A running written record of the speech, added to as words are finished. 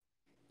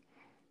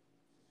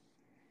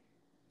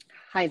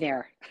Hi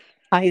there.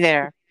 Hi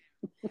there.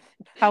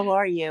 How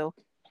are you?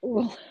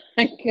 Well,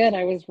 I'm good.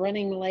 I was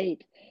running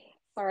late.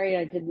 Sorry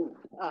I didn't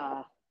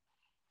uh,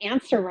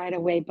 answer right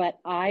away, but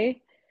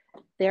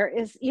there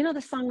is,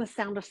 the song The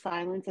Sound of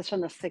Silence is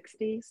from the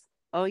 60s,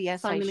 Oh,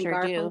 yes, I Simon and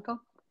sure do. Garfunkel.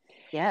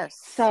 Yes.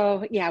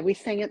 So, yeah, we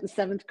sang it in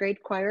seventh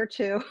grade choir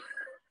too.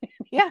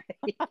 Yeah.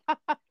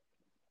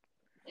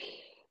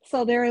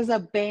 So, there is a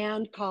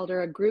band called,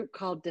 or a group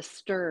called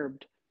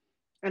Disturbed.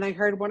 And I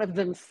heard one of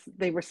them,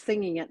 they were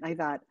singing it, and I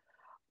thought,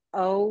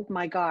 oh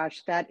my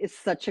gosh, that is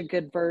such a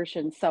good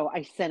version. So,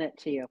 I sent it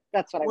to you.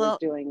 That's what I was Well,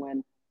 doing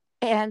when.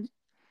 and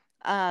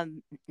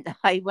um,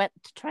 I went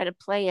to try to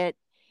play it,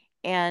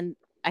 and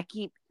I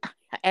keep,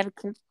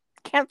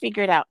 can't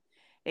figure it out.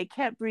 It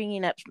kept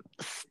bringing up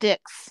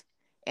sticks,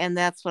 and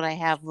that's what I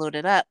have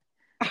loaded up.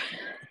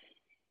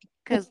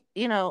 Because,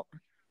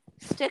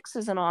 Sticks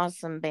is an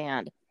awesome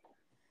band.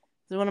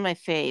 It's one of my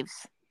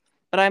faves.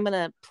 But I'm going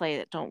to play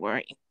it, don't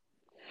worry.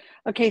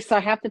 Okay, so I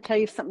have to tell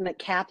you something that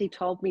Kathy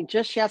told me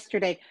just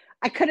yesterday.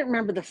 I couldn't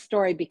remember the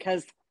story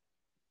because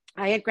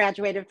I had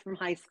graduated from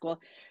high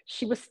school.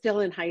 She was still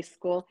in high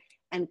school,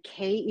 and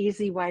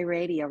KEZY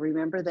Radio,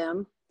 remember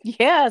them?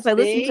 Yes, I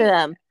listened to They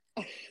them.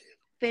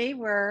 they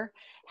were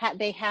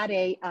they had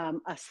a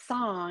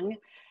song,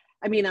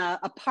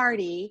 a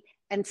party,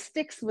 and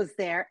Styx was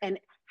there. And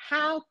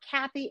how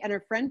Kathy and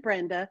her friend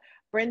Brenda,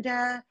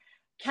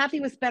 Kathy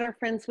was better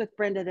friends with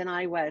Brenda than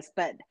I was,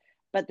 but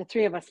the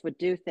three of us would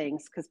do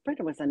things because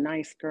Brenda was a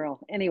nice girl.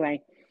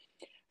 Anyway,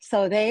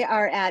 so they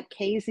are at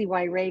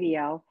KZY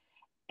Radio,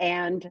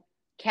 and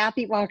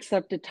Kathy walks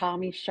up to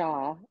Tommy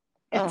Shaw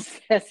and Oh,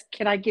 says,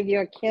 "Can I give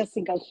you a kiss?"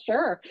 He goes,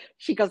 "Sure."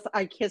 She goes,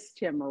 "I kissed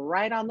him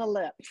right on the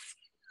lips."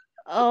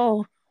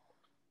 oh,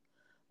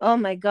 oh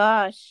my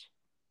gosh.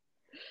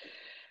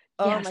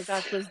 Oh my Yes.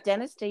 gosh. Was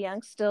Dennis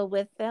DeYoung still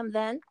with them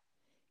then?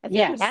 I think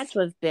he had Yes. to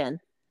have been.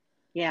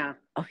 Yeah.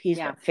 Oh, he's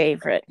my Yeah.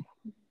 favorite.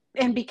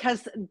 And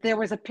because there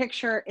was a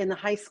picture in the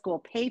high school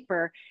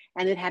paper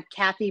and it had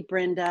Kathy,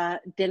 Brenda,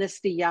 Dennis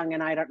DeYoung,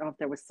 and I don't know if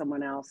there was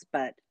someone else,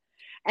 but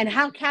and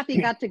how Kathy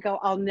got to go,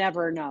 I'll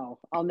never know.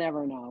 I'll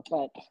never know.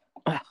 But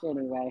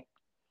anyway,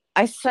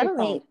 I pretty fun.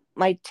 suddenly,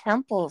 my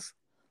temples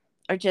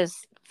are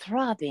just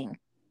throbbing.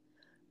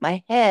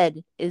 My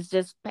head is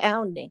just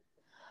pounding.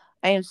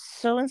 I am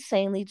so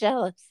insanely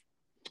jealous.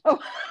 Oh,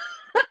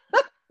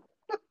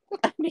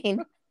 I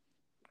mean,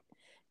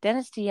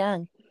 Dennis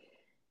DeYoung,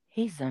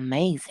 he's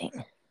amazing.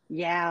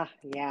 yeah,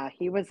 yeah.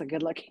 He was a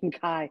good looking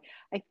guy.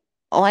 I,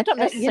 Oh, I don't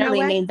you know necessarily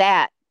what? mean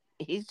that.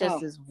 He's just Oh,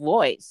 his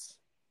voice.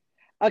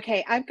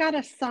 okay. I've got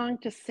a song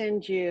to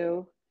send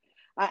you.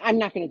 I'm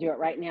not going to do it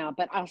right now,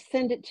 but I'll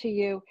send it to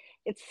you.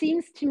 It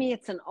seems to me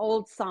it's an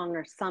old song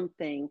or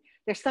something.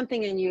 There's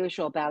something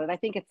unusual about it. I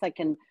think it's like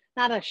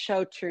not a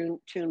show tune,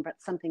 but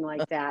something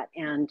like that.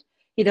 And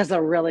he does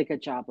a really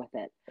good job with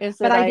it. Is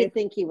But it I I? did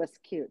think he was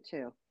cute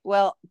too.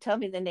 Well, tell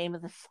me the name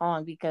of the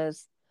song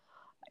because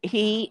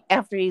he,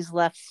 after he's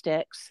left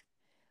Sticks,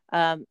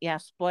 yeah,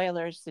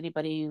 spoilers,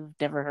 anybody who've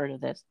never heard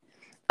of this.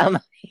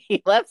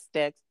 He left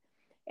Sticks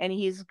and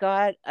he's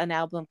got an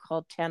album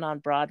called 10 on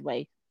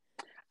Broadway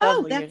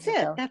Oh, several that's years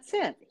it. ago. That's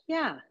it.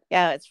 Yeah.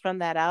 Yeah, it's from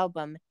that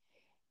album.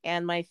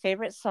 And my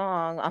favorite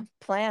song on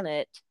the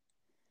planet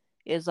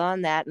is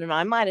on that. And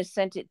I might have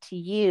sent it to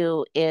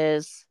you,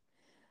 is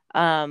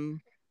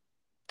um,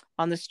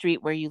 On the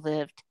Street Where You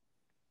Lived.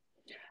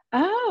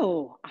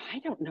 Oh, I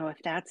don't know if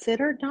that's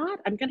it or not.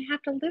 I'm going to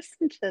have to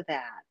listen to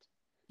that.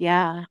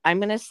 Yeah, I'm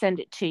going to send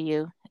it to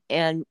you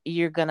and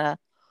you're going to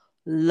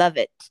love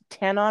it.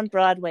 10 on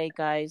Broadway,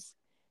 guys.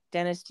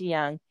 Dennis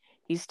DeYoung.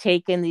 He's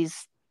taken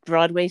these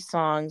Broadway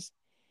songs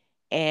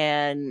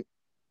and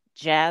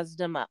jazzed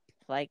them up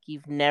like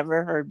you've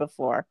never heard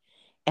before.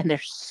 And they're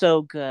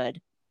so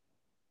good.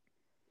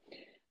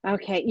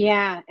 Okay,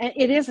 yeah,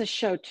 it is a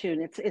show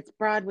tune. It's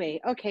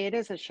Broadway. Okay, it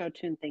is a show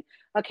tune thing.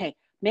 Okay,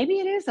 maybe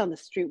it is on the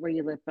street where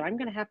you live, but I'm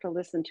gonna have to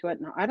listen to it.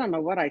 Now, I don't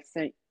know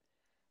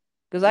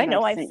Because I what I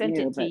know I've sent sent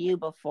you, it to but you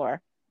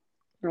before.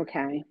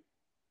 okay.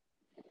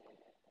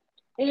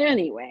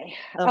 Anyway,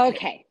 Okay,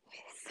 okay.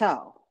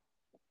 So,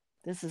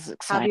 this is how have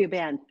exciting. you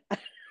been?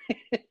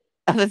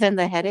 Other than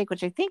the headache,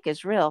 which I think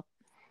is real,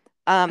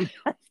 I've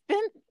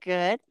been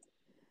good.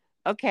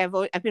 Okay,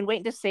 I've been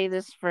waiting to say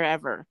this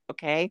forever.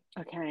 Okay,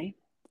 Okay.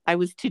 I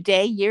was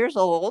today years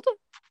old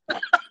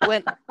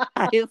when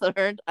I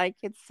learned I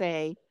could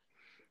say,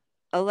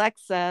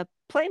 Alexa,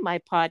 play my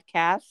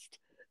podcast.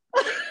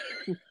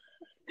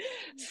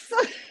 So,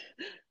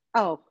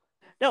 oh,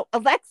 No,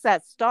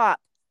 Alexa, stop.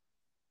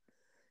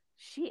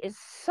 She is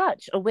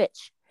such a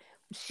witch.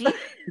 She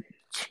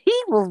she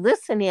will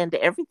listen in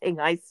to everything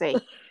I say,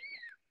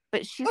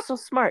 but she's so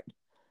smart.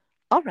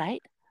 All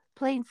right,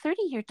 playing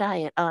 30-year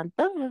diet on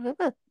blah, blah, blah,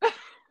 blah.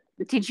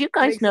 Did you that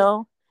guys makes it.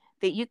 know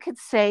that you could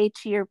say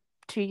to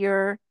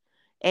your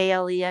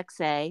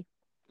Alexa,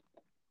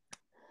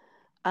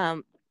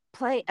 um,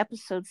 play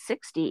episode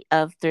 60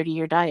 of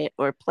 30-year diet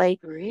or play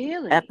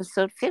Really?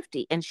 episode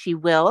 50, and she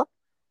will.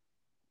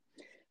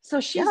 So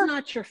she's Yeah.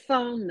 not your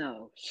phone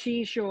though.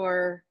 She's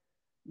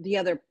the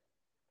other.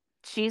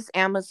 She's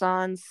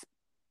Amazon's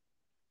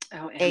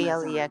Oh,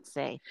 Amazon.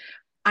 Alexa.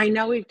 I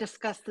know we've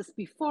discussed this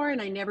before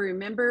and I never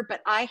remember,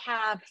 but I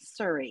have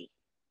Siri.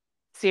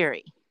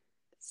 Siri.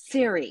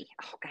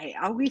 Okay,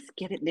 I always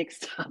get it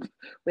mixed up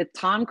with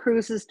Tom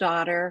Cruise's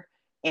daughter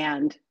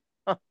and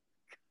Oh,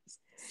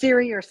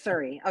 Siri or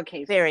Suri.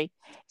 Okay, Siri.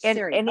 And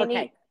Siri. and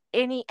Okay.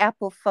 any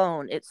Apple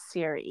phone, it's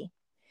Siri.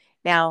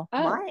 Now,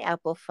 Oh, my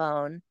Apple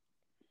phone,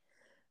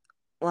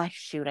 well,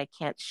 shoot, I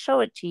can't show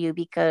it to you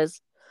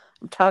because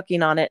I'm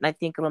talking on it and I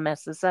think it'll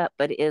mess this up,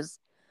 but it is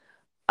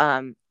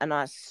an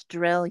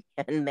Australian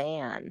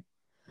man.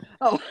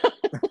 oh,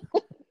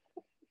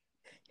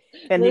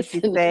 And if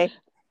you listen. say,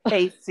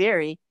 "Hey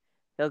Siri,"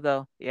 he'll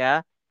go,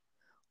 "Yeah,"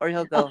 or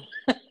he'll go,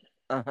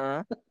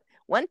 "Uh-huh."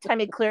 One time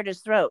he cleared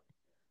his throat.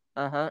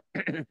 "Uh-huh."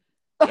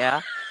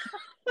 Yeah.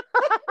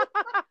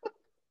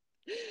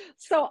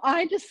 So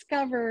I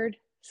discovered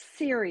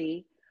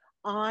Siri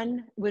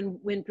on when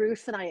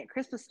Bruce and I at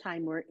Christmas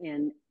time were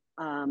in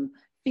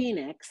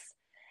Phoenix,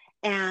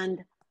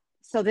 and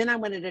so then I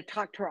wanted to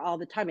talk to her all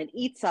the time. It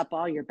eats up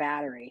all your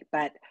battery,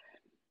 but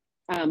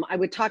I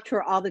would talk to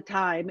her all the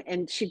time,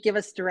 and she'd give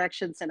us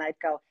directions, and I'd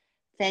go,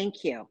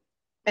 "Thank you."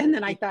 And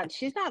then I thought,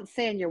 she's not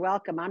saying you're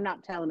welcome. I'm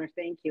not telling her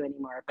thank you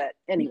anymore. But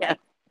Yeah. anyway.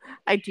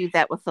 I do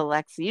that with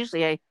Alexa.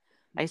 Usually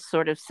I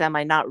sort of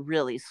semi not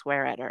really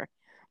swear at her,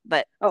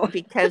 but Oh,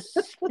 because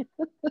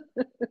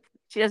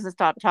she doesn't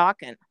stop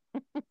talking.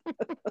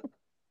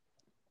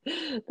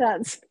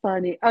 that's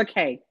funny.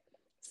 Okay.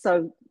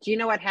 So, do you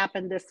know what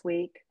happened this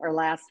week or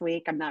last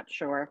week? I'm not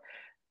sure.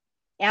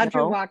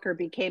 Andrew No. Walker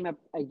became a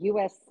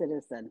U.S.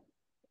 citizen.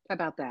 How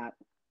about that?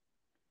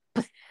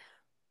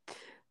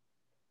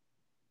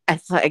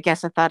 I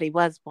guess I thought he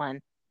was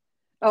one.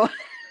 Oh,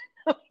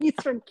 he's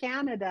from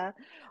Canada.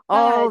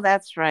 Oh, But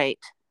that's right.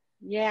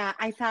 yeah,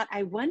 I thought,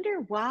 I wonder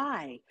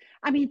why.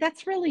 I mean,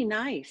 that's really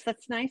nice.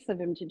 That's nice of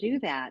him to do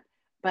that.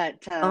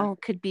 But Oh,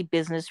 could be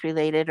business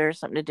related or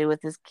something to do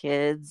with his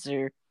kids,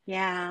 or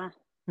yeah.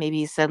 maybe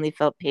he suddenly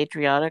felt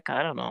patriotic.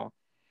 I don't know.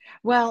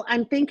 Well,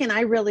 I'm thinking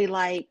I really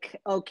like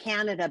Oh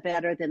Canada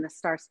better than the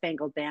Star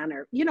Spangled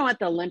Banner. You know, at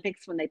the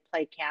Olympics when they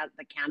play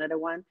the Canada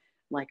one, I'm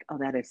like, oh,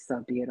 that is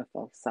so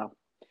beautiful. So,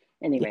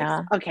 anyways,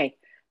 Yeah. okay.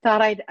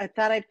 I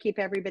thought I'd keep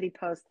everybody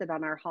posted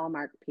on our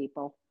Hallmark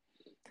people.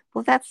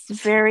 Well, that's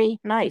very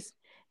nice.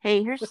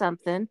 Hey, here's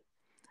something.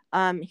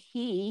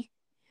 He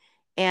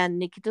and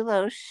Nikki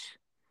DeLoche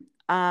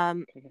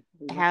Okay,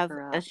 look have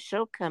her a up.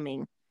 show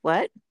coming.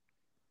 What?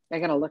 I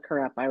gotta look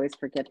her up. I always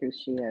forget who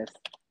she is.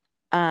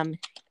 Um,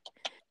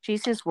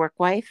 she's his work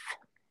wife.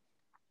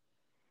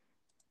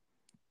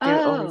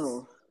 They're always,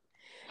 Oh,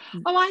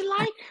 oh, I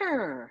like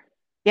her.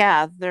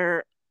 yeah,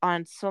 they're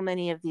on so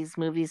many of these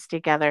movies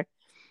together.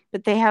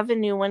 But they have a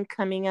new one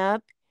coming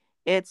up.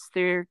 It's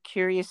their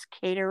Curious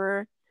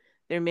Caterer,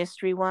 their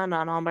mystery one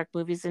on Hallmark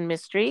Movies and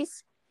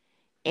Mysteries.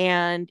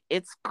 And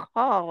it's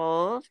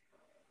called,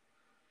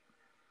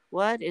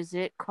 what is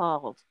it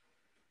called?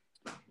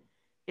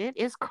 It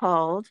is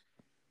called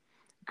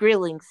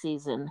Grilling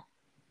Season.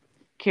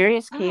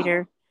 Curious Oh,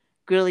 Cater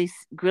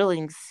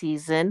Grilling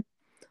Season,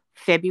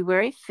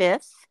 February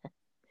 5th.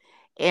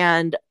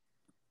 And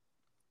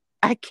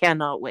I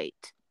cannot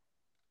wait.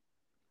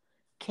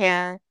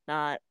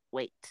 Cannot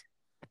wait.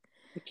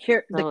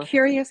 the So,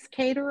 Curious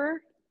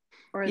Caterer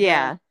or the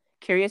yeah,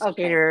 Curious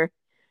okay, Cater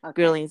okay.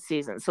 Grilling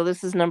Season. So,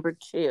 this is number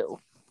 2.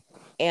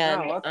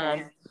 And Oh,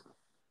 okay.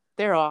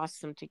 they're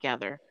awesome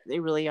together. They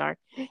really are.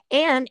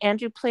 And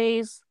Andrew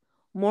plays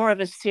more of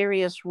a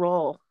serious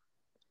role.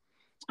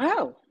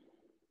 Oh,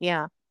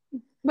 Yeah.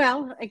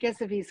 well, I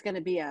guess if he's going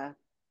to be a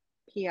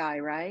PI,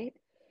 right?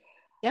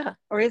 Yeah.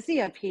 Or is he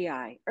a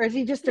PI? Or is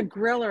he just a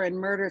griller and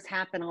murders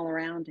happen all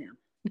around him?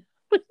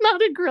 But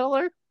not a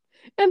griller.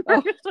 And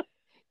Oh,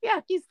 yeah,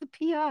 he's the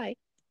PI.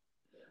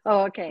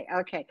 oh, okay,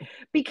 okay.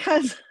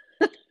 Because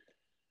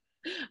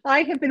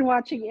I have been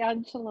watching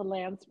Angela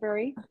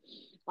Lansbury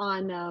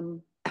on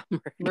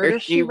Murder Murder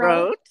She She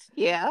Wrote Wrote.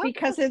 Yeah.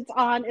 because it's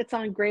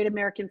on Great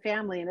American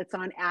Family and it's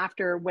on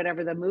after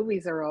whatever the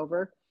movies are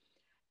over.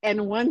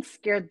 And one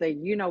scared the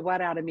you know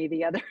what out of me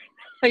the other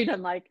night.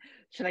 I'm like,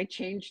 should I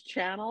change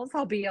channels?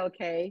 I'll be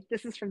okay.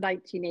 This is from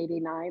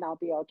 1989. I'll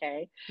be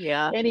okay.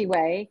 Yeah.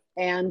 Anyway,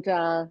 and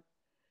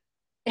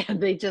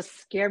they just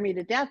scare me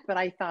to death. But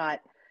I thought,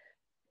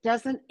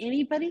 doesn't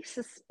anybody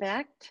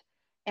suspect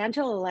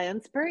Angela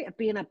Lansbury of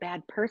being a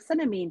bad person?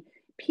 I mean,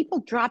 people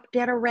drop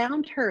dead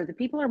around her. The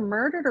people are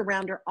murdered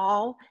around her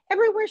all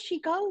everywhere she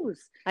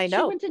goes. I She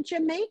know. went to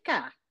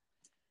Jamaica.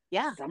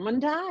 Yeah. Someone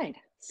died.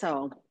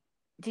 So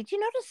Did you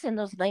notice in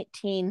those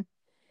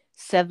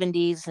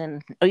 1970s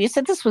and oh, you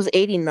said this was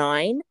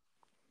 89?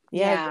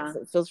 Yeah, I guess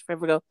yeah. it feels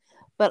forever ago.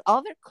 But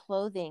all their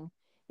clothing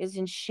is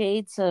in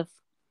shades of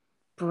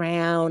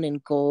brown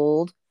and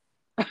gold,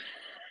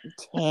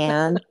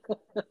 tan.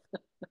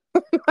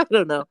 I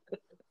don't know.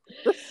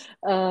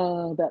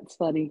 Oh, that's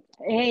funny.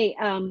 Hey,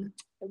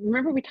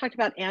 remember we talked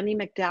about Annie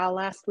McDowell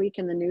last week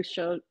in the new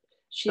show Oh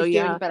she's doing,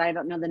 yeah, but I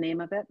don't know the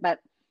name of it. But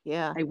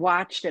yeah. I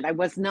watched it. I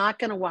was not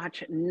going to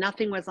watch it.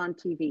 Nothing was on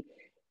TV.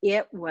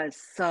 It was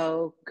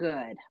so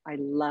good. I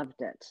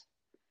loved it.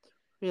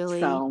 Really?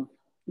 So,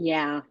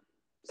 yeah,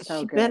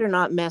 so She good. better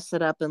not mess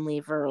it up and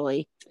leave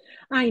early.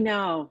 I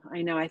know.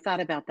 I know. I thought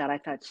about that. I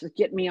thought she'd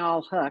get me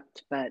all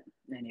hooked, but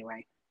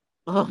anyway.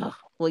 Oh,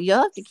 well,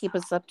 you'll have to keep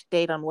us up to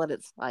date on what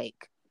it's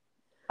like.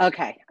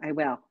 Okay, I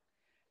will.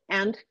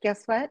 And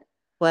guess what?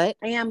 What?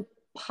 I am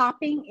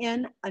popping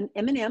in an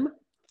M&M.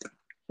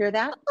 Hear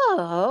that?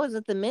 Oh, is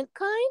it the mint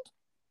kind?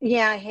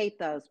 Yeah, I hate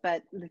those,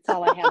 but that's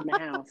all I had in the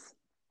house.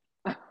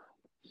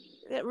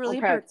 It really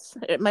Okay. hurts.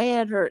 My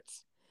head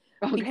hurts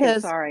Okay,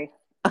 because sorry.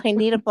 I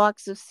need a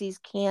box of C's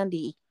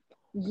candy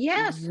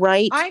Yes.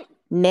 right I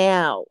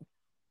now.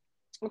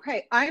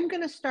 okay, I'm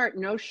going to start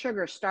no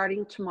sugar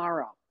starting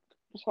tomorrow.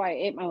 That's why I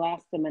ate my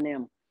last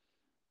M&M.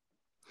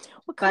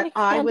 What kind But of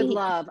I would candy?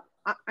 love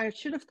I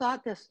should have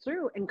thought this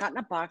through and gotten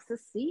a box of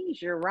C's.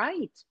 You're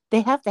right.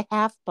 They have the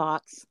half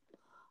box.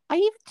 I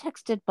even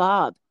texted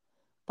Bob.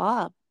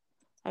 Bob,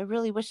 I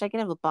really wish I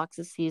could have a box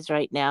of C's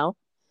right now.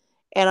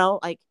 And I'll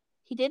like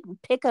he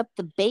didn't pick up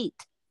the bait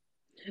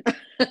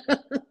because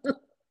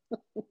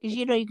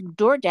you can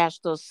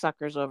DoorDash those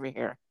suckers over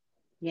here.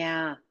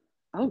 Yeah.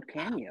 Oh,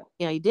 can you?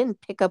 He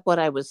didn't pick up what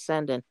I was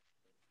sending,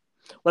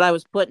 what I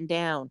was putting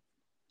down.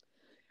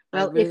 I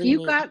Well, if really you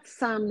need. got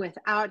some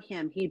without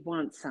him, he'd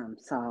want some.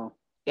 So,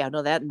 Yeah,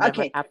 no, that never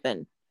okay.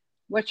 happened.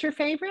 What's your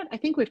favorite? I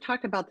think we've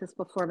talked about this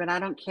before, but I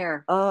don't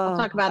care. I'll Oh,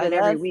 talk about I it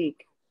every love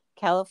week.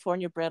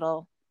 California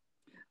brittle.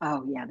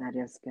 Oh, yeah, that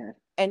is good.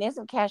 And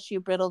isn't cashew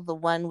brittle the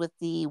one with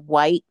the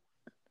white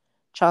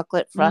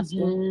chocolate frosting?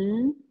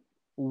 Mm-hmm.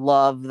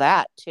 Love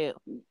that too.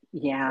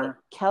 Yeah.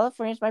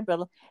 California's my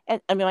brittle,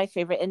 and I mean my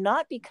favorite, and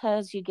not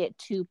because you get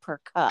two per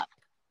cup.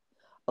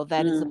 Oh,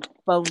 that is a Mm.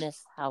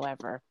 bonus.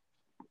 However,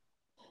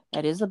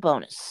 that is a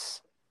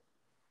bonus.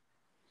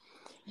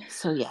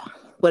 So yeah.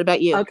 What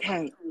about you?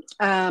 Okay.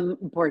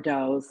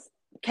 Bordeaux.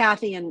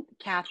 Kathy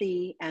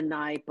and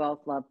I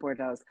both love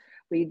Bordeaux.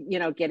 We,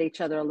 get each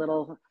other a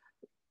little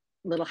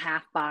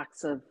half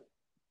box of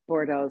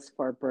Bordeaux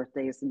for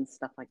birthdays and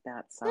stuff like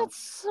that. So That's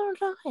so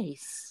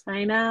nice.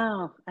 I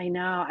know.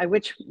 I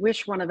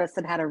wish one of us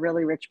had a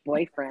really rich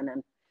boyfriend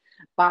and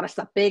bought us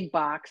a big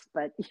box,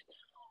 but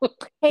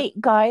Hey,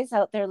 guys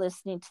out there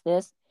listening to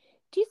this,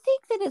 do you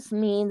think that it's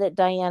mean that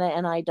Diana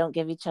and I don't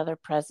give each other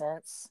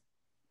presents?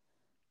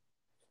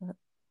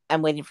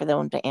 I'm waiting for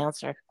them to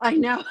answer. I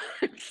know.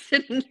 I'm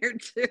sitting here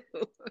too.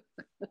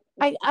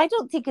 I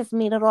don't think it's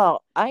mean at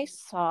all. I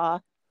saw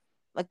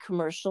a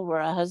commercial where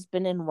a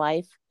husband and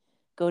wife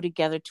go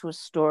together to a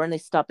store and they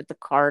stop at the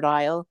card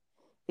aisle.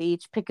 They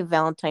each pick a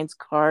Valentine's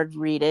card,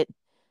 read it,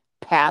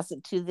 pass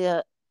it to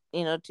the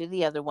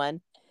other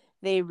one.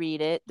 They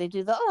read it. They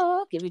do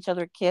give each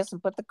other a kiss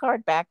and put the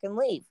card back and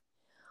leave.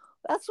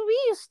 That's what we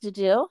used to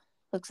do,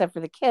 except for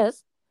the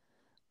kiss.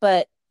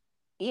 But,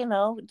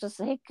 just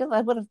hey,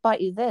 I would have bought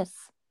you this.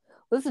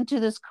 Listen to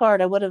this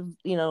card. I would have,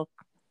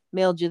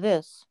 mailed you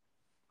this.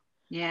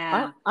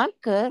 Yeah, I'm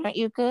good. Aren't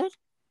you good?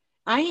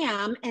 I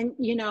am. And,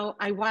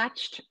 I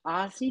watched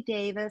Ozzie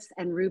Davis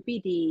and Ruby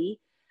Dee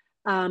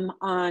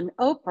on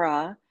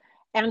Oprah.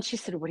 And she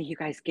said, "What do you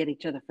guys get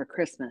each other for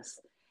Christmas?"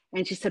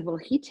 And she said, "Well,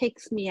 he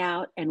takes me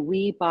out and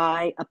we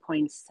buy a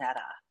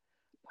poinsettia.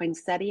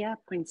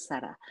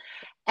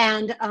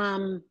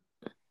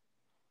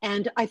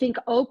 And I think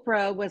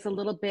Oprah was a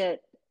little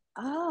bit,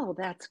 "Oh,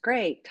 that's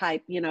great,"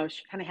 type, she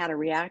kind of had a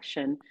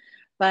reaction.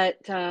 But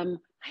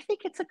I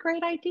think it's a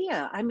great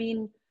idea. I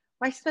mean,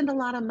 why spend a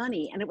lot of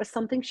money? And it was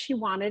something she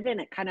wanted, and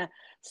it kind of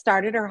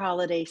started her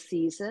holiday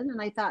season.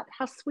 And I thought,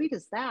 how sweet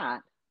is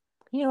that?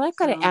 I've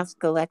got to So,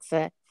 ask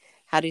Alexa,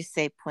 how do you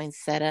say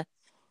poinsettia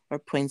or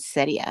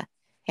poinsettia?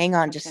 Hang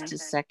on just okay. a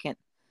second.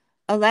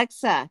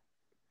 Alexa,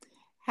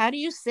 how do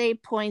you say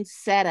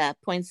poinsettia?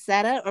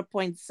 Poinsettia or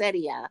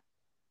poinsettia?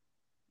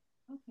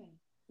 Okay,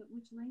 but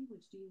which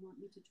language do you want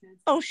me to translate?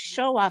 Oh,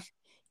 show off.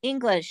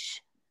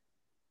 English.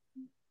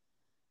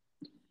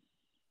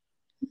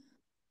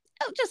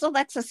 Oh, just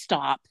Alexa,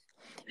 stop.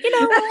 You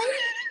know,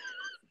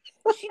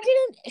 she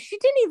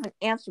didn't even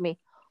answer me.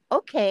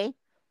 Okay,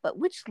 but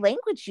which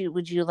language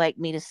would you like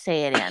me to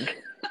say it in?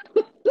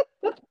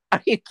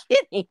 Are you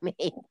kidding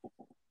me?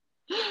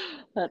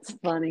 That's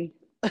funny.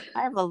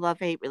 I have a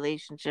love-hate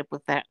relationship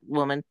with that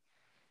woman.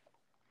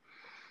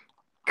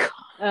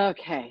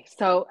 Okay.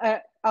 So,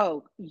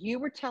 you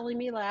were telling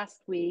me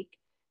last week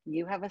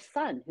you have a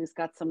son who's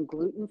got some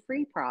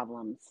gluten-free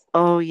problems.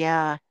 Oh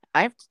yeah.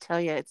 I have to tell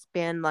you, it's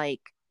been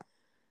like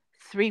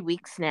 3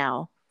 weeks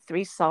now,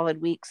 3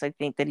 solid weeks, I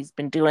think, that he's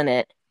been doing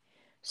it.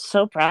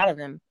 So proud of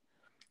him.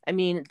 I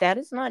mean, that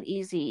is not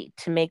easy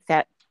to make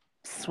that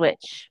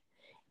switch.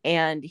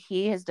 And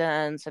he has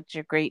done such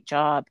a great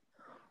job.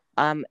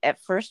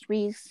 At first,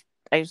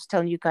 I was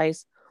telling you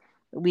guys,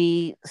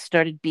 we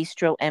started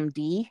Bistro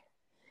MD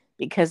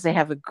because they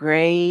have a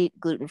great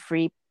gluten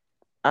free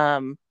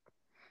um,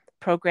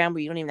 program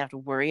where you don't even have to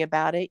worry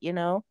about it,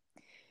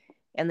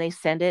 and they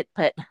send it.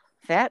 But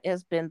that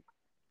has been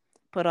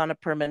put on a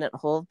permanent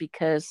hold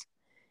because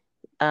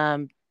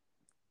um,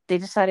 they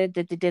decided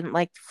that they didn't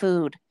like the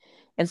food.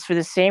 And it's for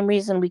the same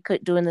reason we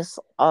quit doing this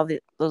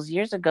those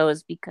years ago,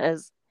 is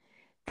because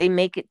they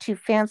make it too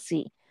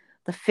fancy.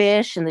 The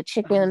fish and the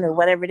chicken or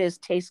whatever it is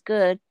tastes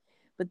good,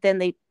 but then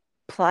they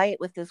ply it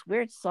with this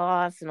weird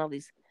sauce and all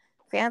these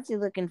fancy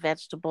looking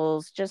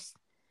vegetables. Just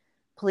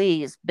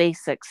please,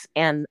 basics.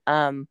 And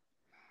so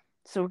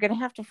we're going to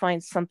have to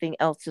find something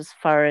else as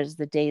far as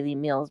the daily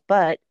meals.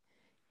 But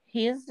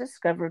he has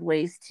discovered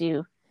ways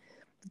to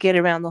get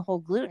around the whole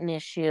gluten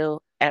issue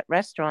at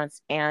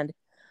restaurants. And,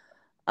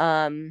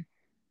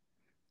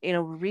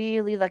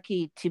 really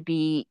lucky to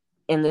be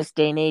in this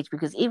day and age,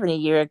 because even a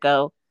year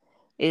ago,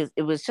 it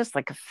was just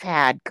like a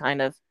fad kind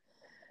of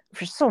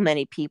for so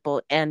many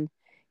people. And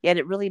yet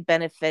it really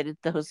benefited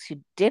those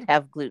who did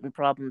have gluten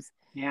problems.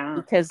 Yeah.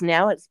 Because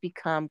now it's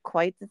become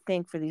quite the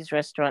thing for these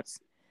restaurants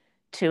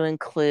to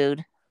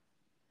include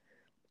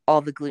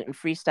all the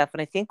gluten-free stuff.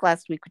 And I think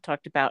last week we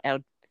talked about how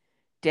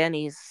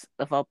Denny's,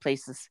 of all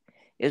places,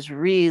 is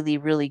really,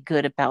 really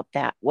good about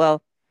that.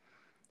 Well,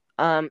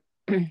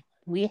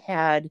 we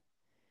had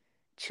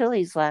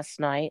Chili's last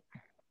night,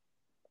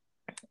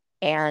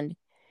 and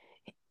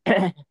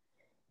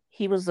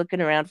he was looking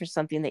around for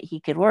something that he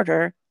could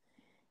order,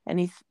 and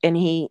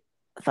he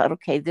thought,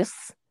 okay,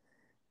 this,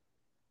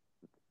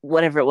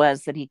 whatever it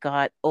was that he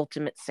got,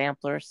 ultimate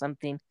sampler or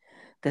something,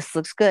 this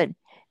looks good.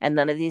 And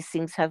none of these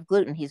things have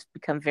gluten. He's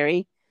become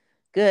very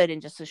good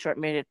in just a short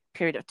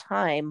period of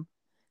time.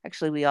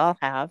 Actually, we all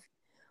have,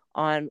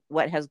 on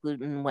what has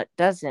gluten and what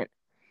doesn't.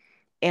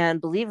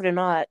 And believe it or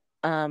not,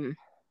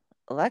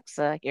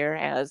 Alexa here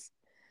has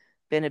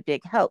been a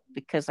big help,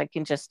 because I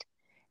can just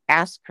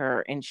ask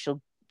her and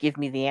she'll give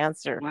me the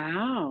answer.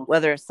 Wow.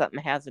 Whether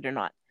something has it or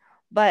not.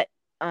 But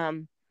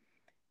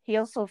he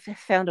also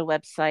found a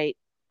website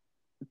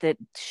that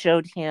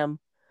showed him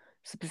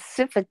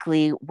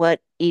specifically what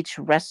each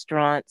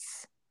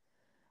restaurant's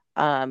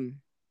have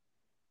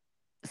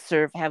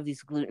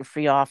these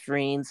gluten-free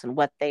offerings and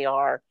what they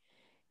are.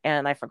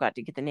 And I forgot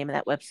to get the name of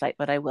that website,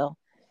 but I will.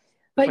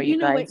 But you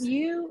know what,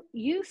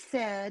 you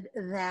said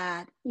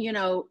that,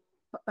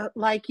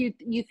 like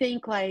you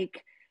think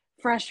like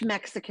fresh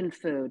Mexican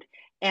food,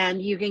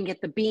 and you can get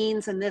the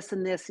beans and this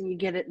and this, and you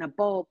get it in a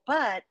bowl,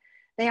 but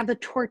they have the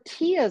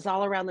tortillas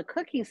all around the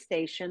cooking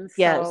station, so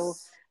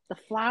yes, the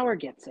flour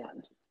gets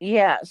in.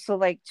 Yeah, so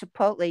like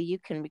Chipotle, you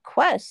can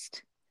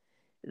request,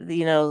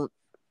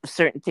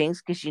 certain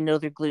things because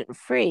they're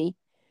gluten-free.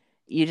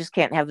 You just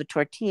can't have the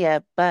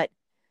tortilla, but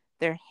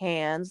their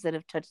hands that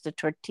have touched the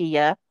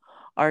tortilla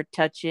are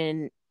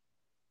touching,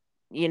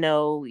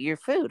 your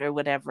food or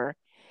whatever.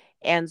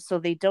 And so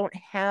they don't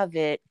have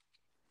it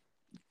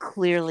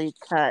clearly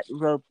cut,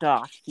 roped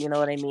off. You know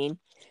what I mean?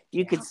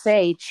 You could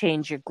say,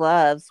 change your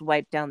gloves,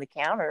 wipe down the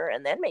counter,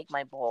 and then make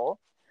my bowl.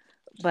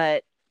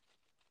 But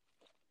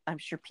I'm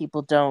sure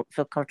people don't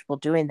feel comfortable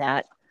doing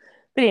that.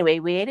 But anyway,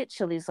 we ate at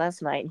Chili's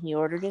last night, and he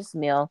ordered his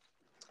meal,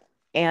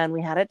 and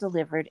we had it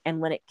delivered. And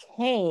when it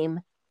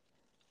came,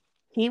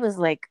 he was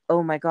like,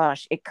 oh my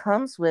gosh, it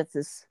comes with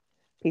this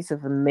piece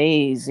of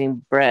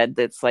amazing bread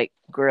that's like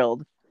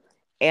grilled.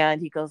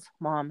 And he goes,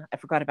 Mom, I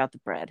forgot about the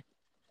bread.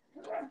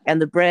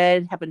 And the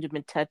bread happened to have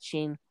been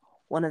touching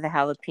one of the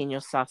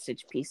jalapeno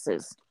sausage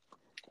pieces.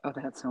 Oh,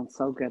 that sounds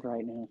so good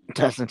right now.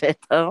 Doesn't it,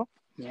 though?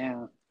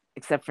 Yeah.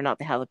 Except for not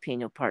the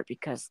jalapeno part,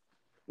 because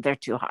they're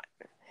too hot.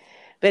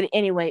 But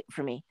anyway,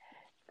 for me.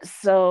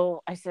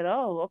 So I said,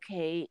 oh,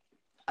 okay.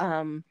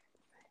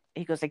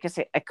 He goes, I guess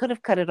I could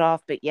have cut it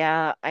off, but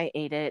yeah, I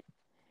ate it.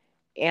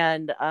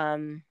 And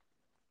the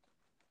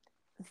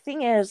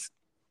thing is,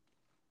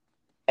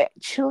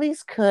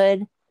 Chili's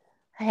could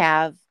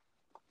have,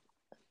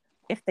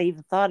 if they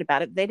even thought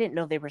about it, they didn't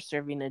know they were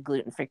serving a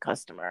gluten-free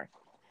customer.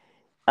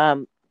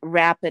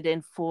 Wrap it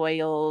in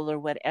foil or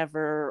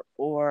whatever,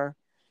 or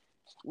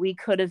we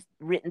could have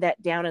written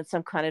that down in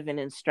some kind of an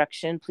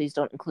instruction. Please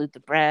don't include the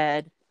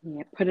bread.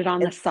 Yeah, put it on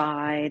the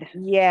side.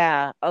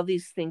 Yeah, all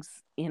these things,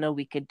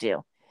 we could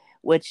do,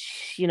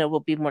 which, we'll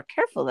be more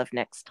careful of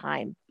next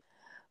time.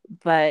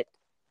 But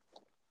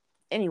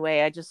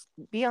anyway, I just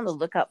be on the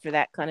lookout for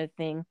that kind of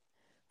thing.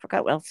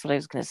 Forgot what else I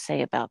was going to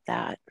say about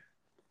that.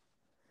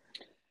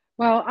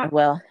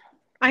 Well,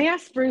 I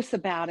asked Bruce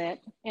about it,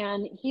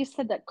 and he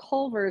said that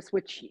Culver's,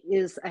 which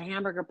is a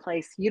hamburger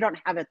place, you don't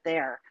have it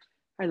there.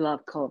 I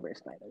love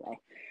Culver's, by the way.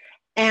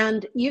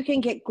 And you can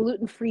get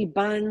gluten-free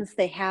buns.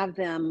 They have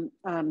them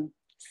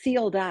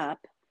sealed up,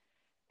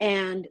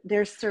 and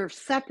they're served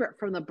separate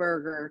from the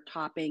burger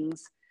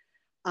toppings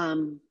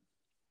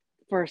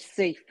for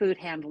safe food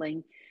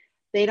handling.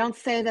 They don't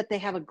say that they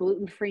have a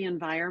gluten-free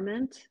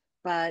environment,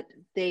 but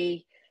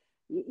there's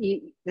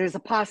a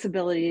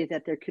possibility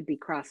that there could be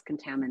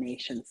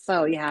cross-contamination.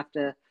 So you have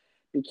to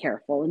be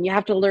careful, and you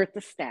have to alert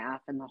the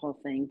staff and the whole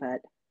thing.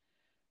 But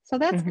so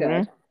that's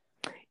good.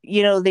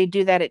 They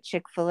do that at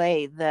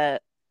Chick-fil-A. The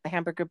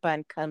hamburger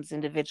bun comes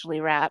individually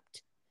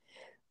wrapped.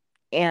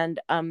 And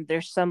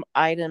there's some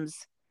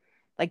items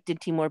like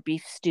Dinty Moore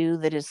beef stew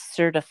that is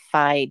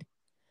certified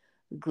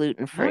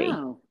gluten-free.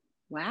 Oh,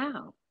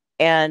 wow.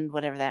 And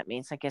whatever that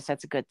means, I guess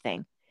that's a good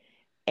thing.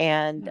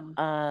 And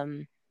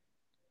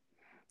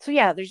So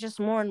yeah, there's just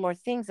more and more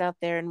things out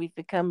there, and we've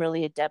become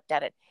really adept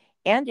at it.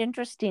 And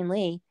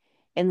interestingly,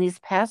 in these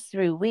past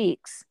 3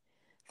 weeks,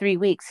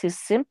 his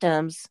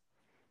symptoms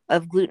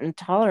of gluten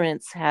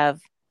intolerance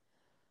have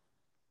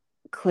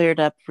cleared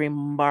up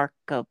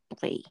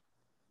remarkably.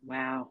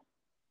 Wow.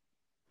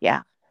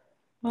 Yeah.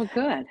 Oh,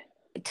 good.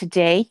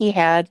 Today he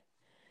had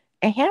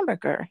a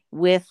hamburger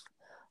with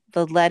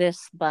the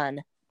lettuce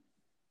bun,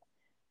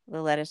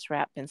 the lettuce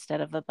wrap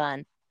instead of a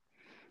bun.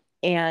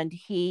 And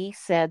he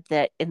said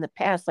that in the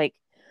past, like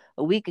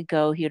a week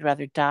ago, he would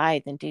rather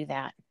die than do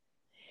that.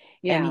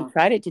 And he Yeah.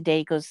 tried it today.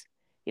 He goes,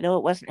 it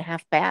wasn't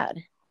half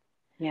bad.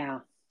 Yeah.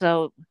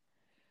 So,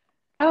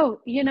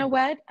 Oh, you know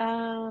what?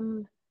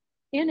 In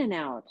and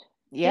Out.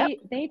 yep,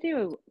 They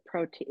do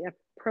a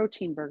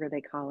protein burger,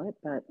 they call it,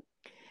 but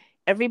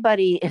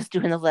everybody is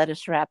doing the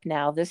lettuce wrap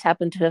now. This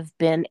happened to have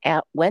been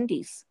at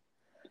Wendy's,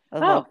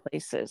 of all oh,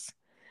 places.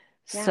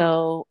 yeah.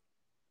 So,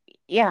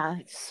 yeah,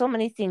 so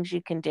many things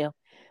you can do.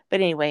 But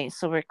anyway,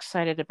 so we're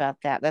excited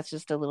about that. That's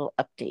just a little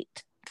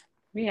update.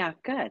 Yeah,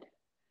 good.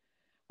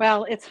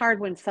 Well, it's hard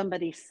when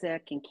somebody's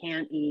sick and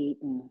can't eat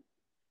and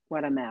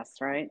what a mess,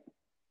 right?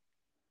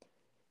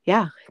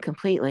 Yeah,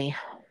 completely.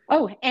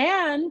 Oh,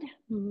 and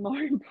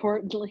more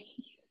importantly,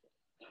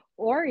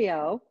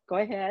 Oreo. Go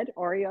ahead,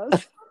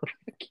 Oreos.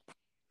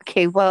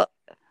 Okay, well,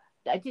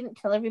 I didn't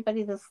tell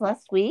everybody this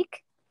last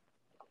week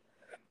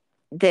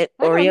that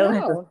I don't Oreo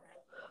has, know.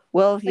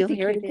 well, I you'll think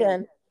hear it you did.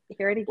 again.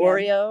 Hear it again.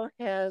 Oreo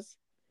has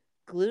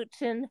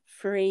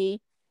gluten-free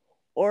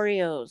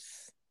Oreos.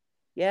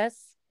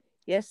 Yes,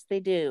 yes, they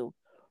do.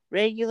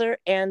 Regular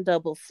and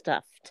double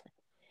stuffed.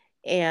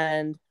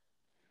 And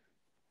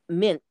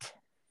mint,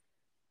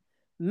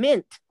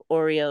 mint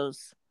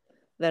Oreos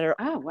that are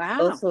Oh, wow.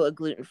 also a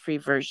gluten-free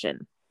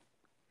version.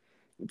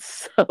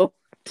 So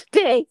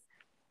today,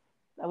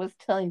 I was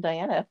telling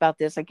Diana about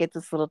this. I get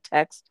this little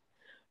text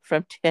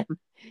from Tim.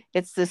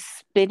 It's this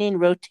spinning,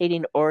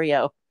 rotating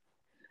Oreo.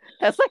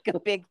 That's like a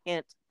big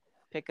hint.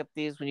 Pick up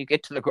these when you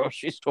get to the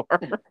grocery store.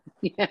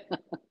 Yeah,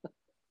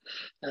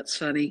 that's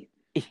funny.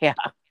 Yeah.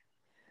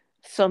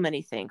 So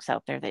many things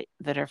out there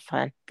that are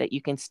fun that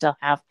you can still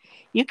have.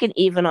 You can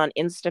even on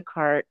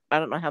Instacart. I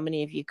don't know how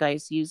many of you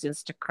guys use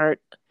Instacart.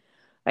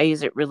 I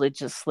use it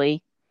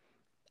religiously.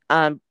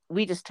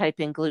 We just type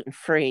in gluten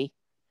free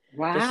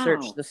to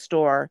search Wow. the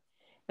store,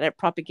 and it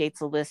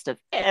propagates a list of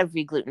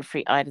every gluten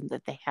free item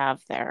that they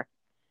have there.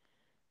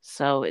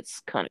 So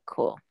it's kind of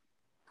cool.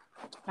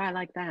 I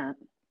like that.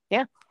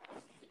 Yeah.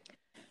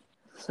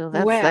 So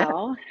that's that.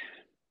 Well,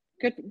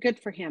 good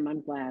for him.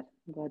 I'm glad.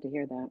 I'm glad to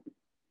hear that.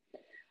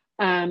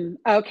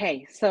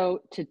 Okay,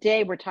 so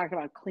today we're talking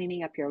about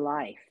cleaning up your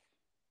life.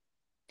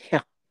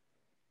 Yeah.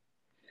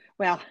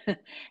 Well,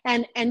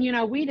 and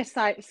we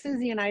decided,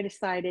 Susie and I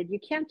decided you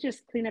can't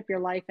just clean up your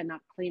life and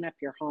not clean up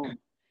your home.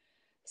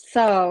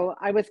 So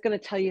I was going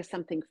to tell you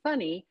something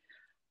funny.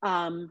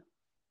 Um,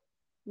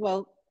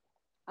 well,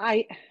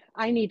 I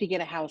I need to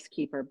get a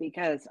housekeeper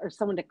because or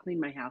someone to clean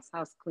my house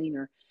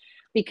cleaner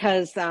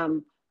because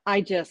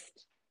I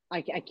just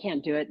I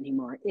can't do it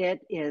anymore.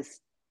 It is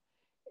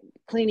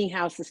cleaning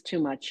house is too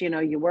much.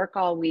 You work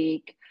all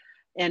week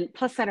and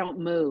plus I don't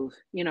move.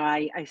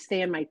 I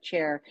stay in my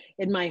chair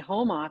in my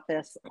home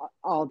office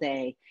all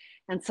day.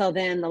 And so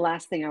then the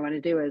last thing I want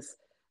to do is,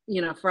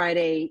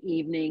 Friday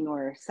evening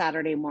or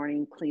Saturday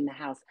morning clean the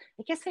house.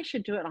 I guess I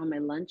should do it on my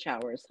lunch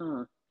hours,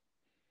 huh?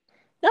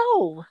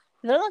 No,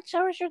 the lunch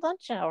hour is your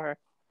lunch hour.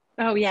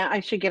 Oh yeah, I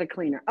should get a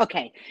cleaner.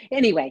 Okay.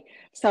 Anyway,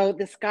 so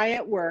this guy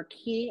at work,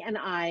 he and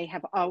I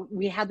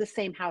we had the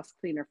same house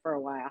cleaner for a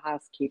while,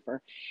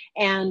 housekeeper.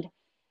 And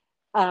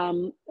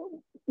um,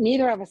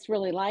 neither of us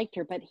really liked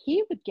her, but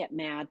he would get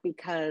mad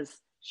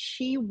because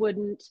she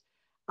wouldn't.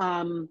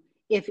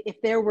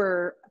 If there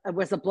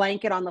was a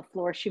blanket on the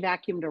floor, she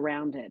vacuumed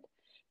around it.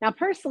 Now,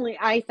 personally,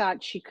 I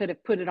thought she could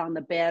have put it on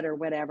the bed or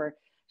whatever.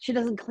 She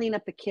doesn't clean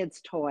up the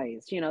kids'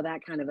 toys,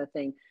 that kind of a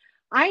thing.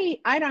 I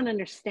don't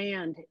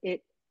understand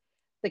it.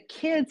 The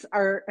kids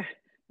are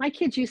My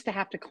kids used to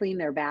have to clean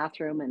their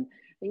bathroom and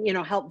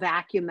help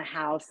vacuum the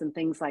house and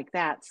things like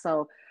that.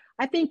 So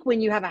I think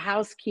when you have a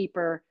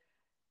housekeeper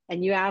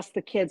and you ask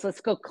the kids,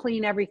 let's go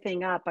clean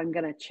everything up, I'm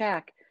going to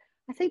check.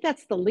 I think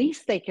that's the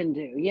least they can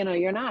do.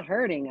 You're not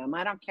hurting them.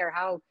 I don't care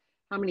how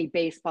many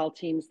baseball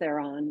teams they're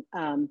on.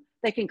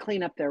 They can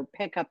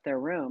pick up their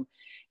room.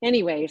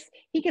 Anyways,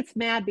 he gets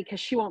mad because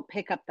she won't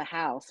pick up the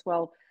house.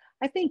 Well,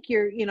 I think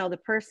the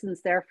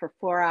person's there for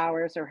 4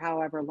 hours or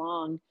however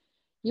long.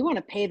 You want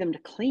to pay them to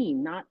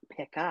clean, not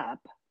pick up,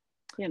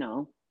 you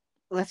know.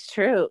 That's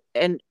true.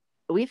 And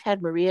we've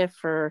had Maria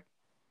for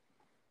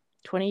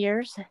 20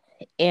 years.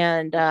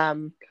 And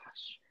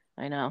Gosh.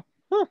 I know.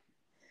 Whew,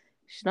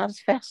 she's not as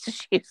fast as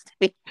she used to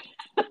be.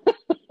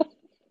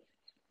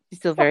 She's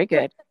still very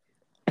good.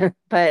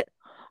 But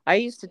I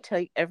used to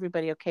tell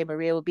everybody, okay,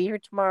 Maria will be here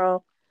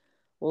tomorrow.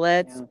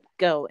 Let's Yeah.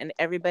 go. And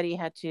everybody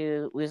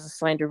was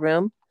assigned a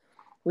room.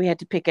 We had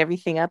to pick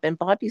everything up. And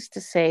Bob used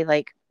to say,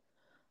 like,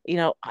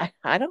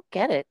 I don't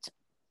get it.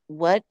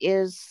 What's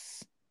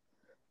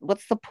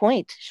the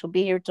point? She'll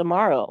be here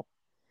tomorrow.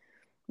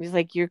 He's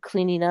like, you're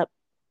cleaning up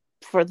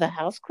for the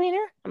house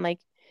cleaner? I'm like,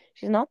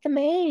 she's not the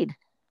maid.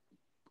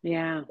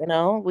 Yeah.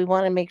 We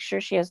want to make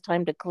sure she has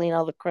time to clean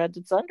all the crud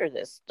that's under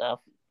this stuff.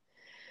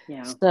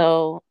 Yeah.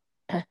 So,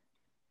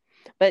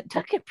 but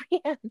Doug and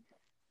Brienne,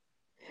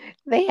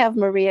 they have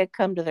Maria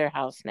come to their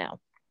house now.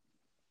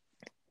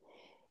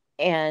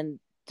 And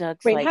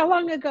Doug's Wait, like, how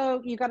long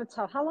ago, you got to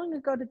tell, how long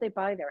ago did they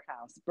buy their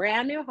house?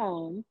 Brand new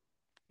home.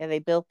 yeah, they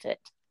built it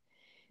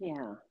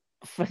Yeah.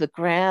 for the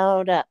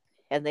ground up.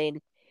 And they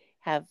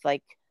have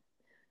like,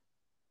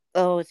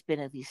 oh, it's been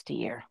at least a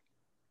year.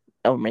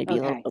 Or maybe a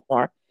little Okay. bit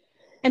more.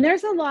 And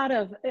there's a lot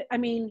of, I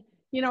mean,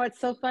 it's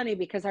so funny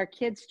because our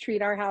kids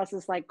treat our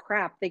houses like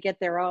crap. They get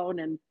their own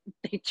and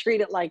they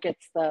treat it like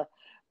it's the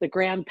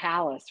grand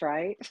palace,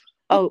 right?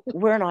 Oh,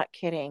 we're not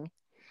kidding.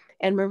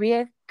 And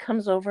Maria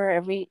comes over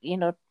every,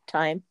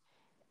 time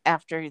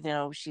after,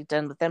 she's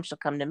done with them. She'll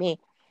come to me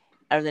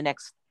or the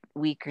next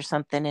week or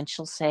something. And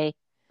she'll say,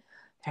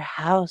 their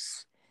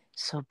house,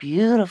 so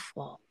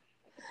beautiful.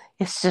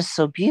 It's just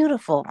so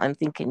beautiful. I'm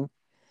thinking,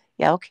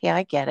 yeah, okay,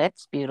 I get it.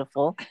 It's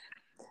beautiful.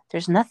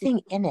 There's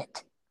nothing in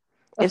it.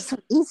 It's so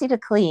easy to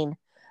clean.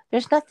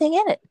 There's nothing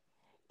in it.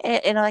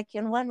 And like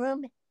in one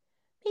room,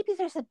 maybe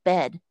there's a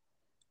bed.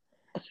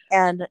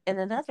 And in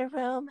another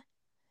room,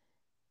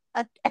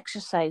 an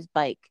exercise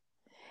bike.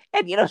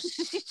 And,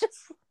 she's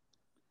just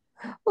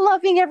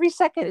loving every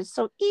second. It's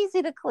so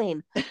easy to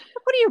clean. What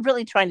are you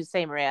really trying to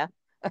say, Maria?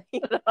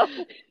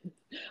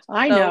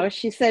 I So, know.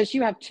 She says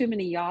you have too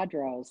many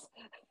yadros.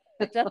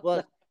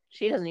 well,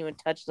 she doesn't even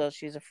touch those.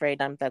 She's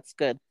afraid that's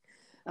good.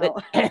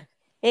 But Oh.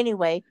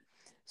 anyway,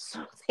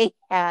 so they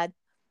had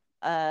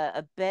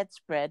a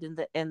bedspread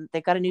and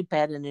they got a new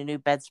bed and a new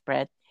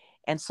bedspread.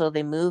 And so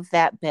they moved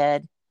that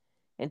bed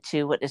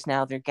into what is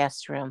now their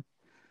guest room.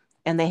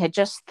 And they had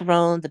just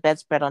thrown the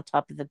bedspread on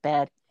top of the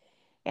bed.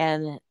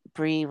 And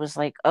Bree was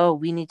like, oh,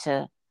 we need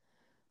to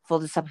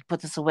fold this up and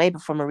put this away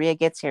before Maria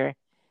gets here.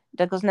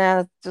 Doug goes,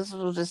 nah,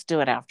 we'll just do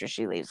it after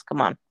she leaves.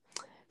 Come on.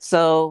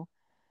 So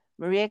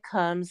Maria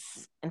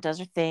comes and does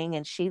her thing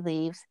and she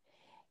leaves.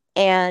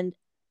 And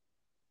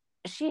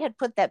she had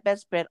put that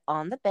bedspread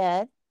on the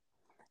bed,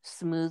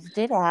 smoothed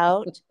it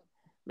out,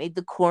 made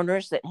the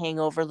corners that hang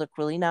over look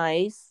really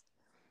nice.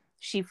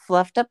 She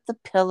fluffed up the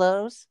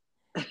pillows.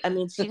 I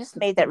mean, she just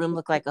made that room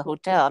look like a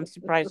hotel. I'm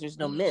surprised there's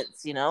no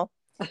mints,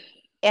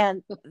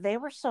 And they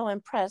were so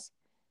impressed.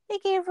 They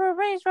gave her a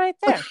raise right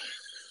there.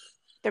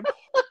 They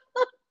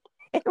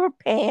were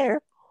paying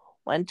her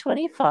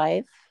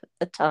 $125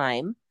 a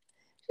time.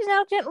 She's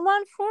now getting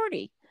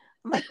 $140.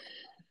 I'm like,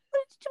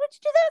 what'd you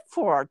do that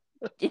for?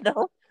 I'm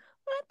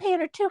paying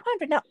her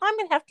 $200. Now I'm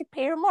gonna have to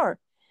pay her more.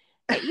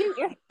 And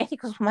he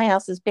goes, my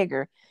house is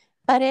bigger,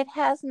 but it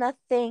has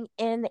nothing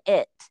in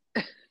it.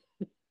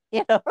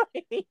 You know what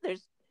I mean?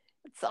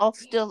 It's all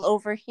still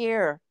over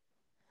here.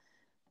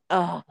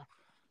 Oh,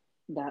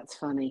 That's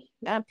funny.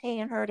 I'm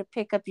paying her to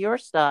pick up your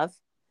stuff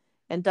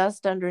and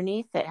dust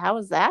underneath it. How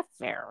is that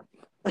fair?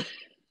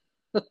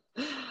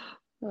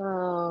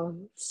 Oh,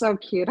 so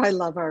cute. I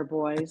love our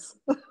boys.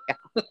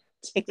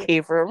 They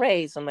gave her a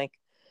raise. I'm like,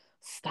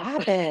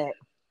 stop it.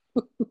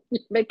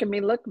 You're making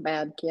me look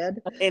bad,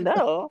 kid. I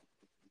know.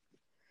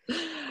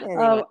 Anyway.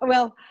 Oh,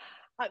 well,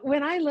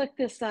 when I looked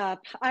this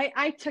up,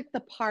 I took the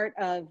part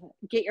of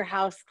get your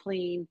house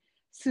clean.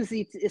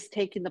 Susie is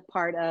taking the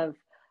part of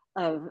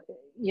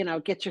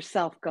get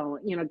yourself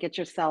going, get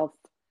yourself.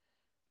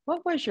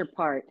 What was your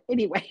part?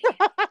 Anyway.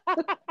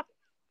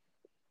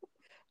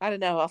 I don't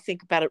know. I'll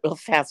think about it real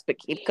fast, but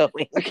keep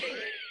going. Okay.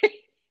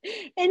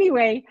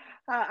 Anyway,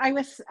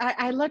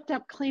 I looked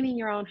up cleaning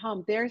your own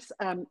home. There's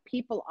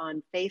people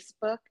on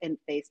Facebook and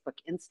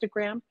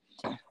Instagram.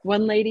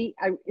 One lady,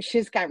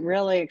 she's got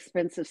really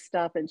expensive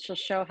stuff, and she'll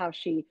show how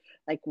she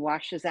like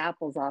washes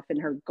apples off in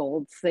her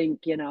gold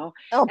sink, Oh,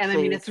 and I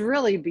mean it's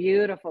really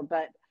beautiful.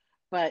 But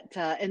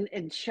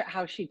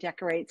how she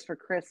decorates for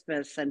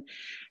Christmas, and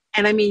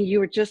I mean you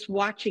were just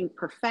watching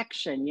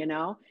perfection,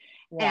 Yeah.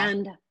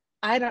 And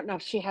I don't know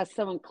if she has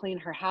someone clean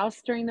her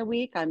house during the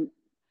week.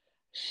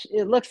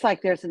 It looks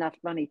like there's enough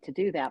money to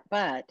do that,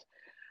 but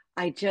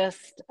I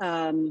just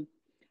wanted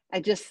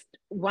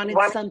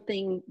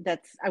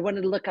I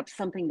wanted to look up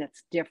something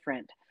that's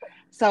different.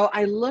 So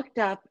I looked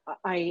up,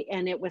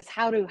 and it was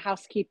how do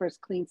housekeepers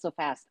clean so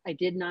fast? I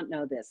did not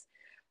know this.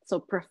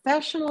 So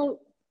professional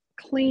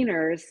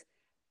cleaners,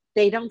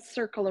 they don't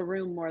circle a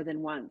room more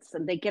than once,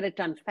 and they get it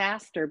done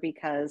faster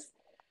because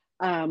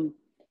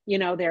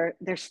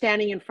they're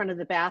standing in front of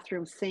the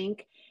bathroom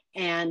sink,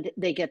 and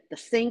they get the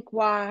sink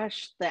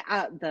washed,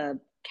 the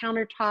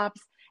countertops,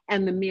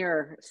 and the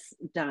mirrors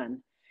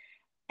done.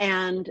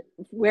 And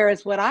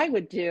whereas what I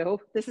would do,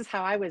 this is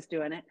how I was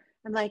doing it.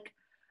 I'm like,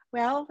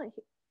 well,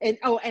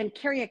 and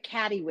carry a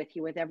caddy with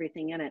you with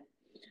everything in it.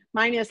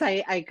 Mine is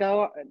I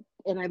go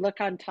and I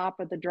look on top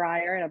of the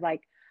dryer, and I'm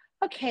like,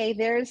 okay,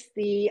 there's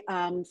the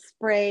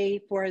spray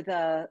for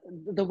the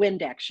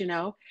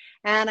Windex,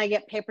 and I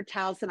get paper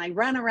towels and I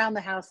run around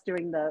the house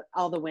doing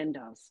all the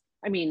windows.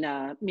 I mean,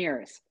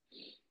 mirrors.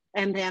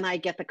 And then I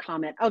get the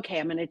comment, okay,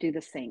 I'm going to do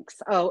the sinks.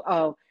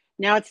 Oh,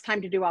 now it's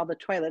time to do all the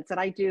toilets. And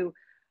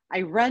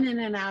I run in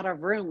and out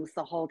of rooms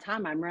the whole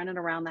time. I'm running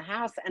around the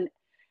house, and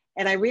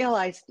I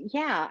realized,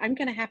 yeah, I'm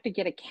going to have to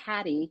get a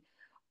caddy,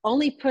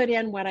 only put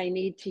in what I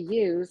need to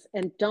use,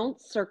 and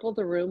don't circle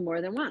the room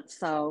more than once.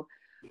 So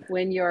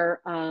when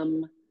you're uh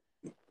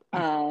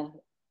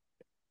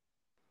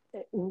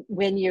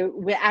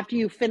after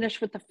you finish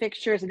with the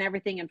fixtures and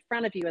everything in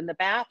front of you in the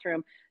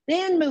bathroom,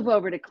 then move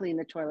over to clean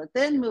the toilet,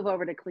 then move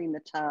over to clean the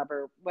tub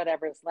or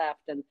whatever is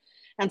left,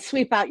 and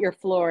sweep out your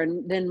floor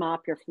and then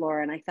mop your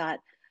floor. And I thought,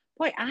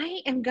 boy,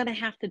 I am going to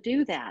have to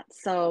do that.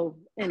 So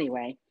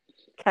anyway,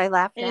 Can I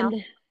laugh now?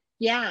 and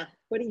yeah,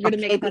 what are you going to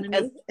Okay, make fun of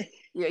because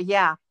me?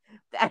 yeah,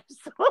 that's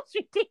the most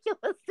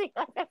ridiculous thing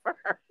I've ever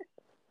heard.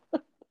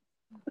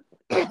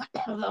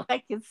 Although I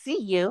can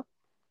see you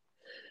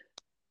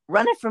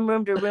running from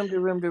room to room to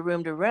room to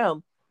room to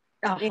room.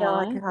 Like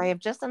Uh-huh. I have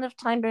just enough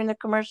time during the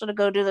commercial to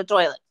go to the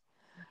toilet.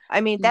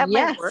 I mean, that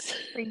might work Yes.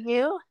 for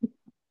you,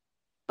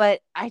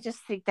 but I just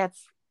think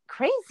that's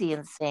crazy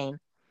insane.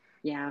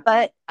 Yeah.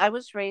 But I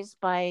was raised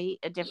by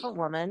a different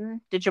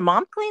woman. Did your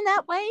mom clean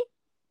that way?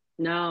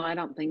 No, I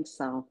don't think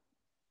so.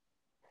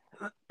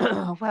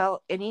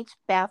 Well, in each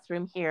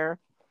bathroom here,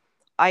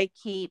 I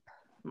keep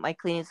my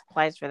cleaning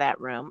supplies for that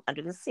room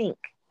under the sink.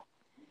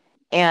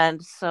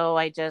 And so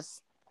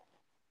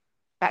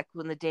back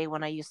in the day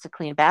when I used to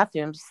clean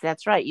bathrooms,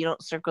 that's right. You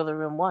don't circle the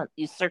room once,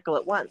 you circle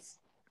it once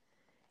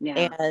Yeah.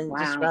 and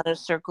just Wow. run a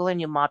circle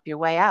and you mop your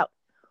way out.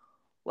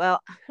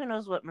 Well, who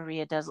knows what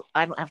Maria does?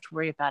 I don't have to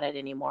worry about it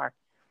anymore.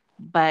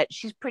 But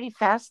she's pretty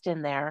fast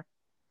in there.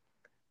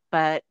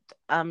 But,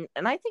 and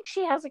I think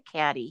she has a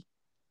caddy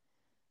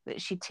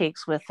that she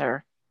takes with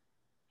her.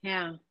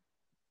 Yeah.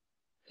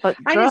 But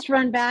I girl, just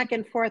run back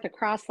and forth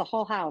across the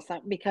whole house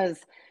because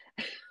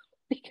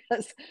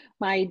because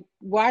my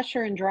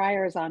washer and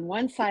dryer is on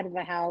one side of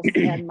the house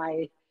and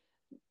my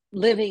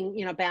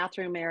living,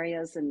 bathroom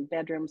areas and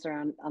bedrooms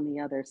are on the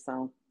other.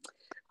 So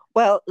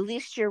well, at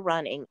least you're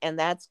running, and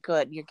that's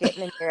good. You're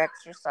getting in your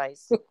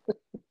exercise.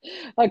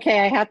 okay,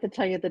 I have to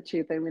tell you the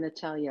truth. I'm going to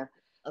tell you.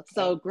 Okay.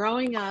 So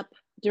growing up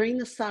during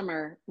the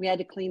summer, we had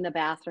to clean the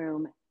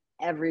bathroom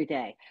every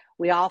day.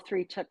 We all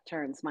three took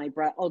turns. My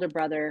older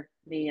brother,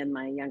 me, and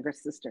my younger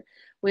sister.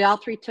 We all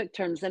three took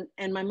turns,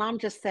 and my mom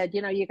just said,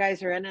 you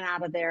guys are in and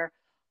out of there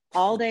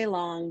all day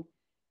long.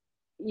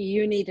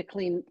 You need to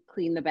clean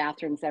the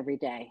bathrooms every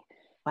day.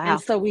 And Wow.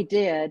 so we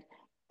did.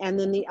 And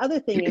then the other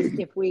thing is,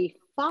 if we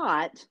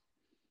fought,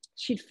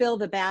 she'd fill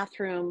the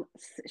bathroom.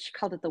 She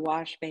called it the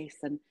wash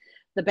basin.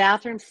 The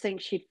bathroom sink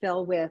she'd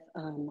fill with,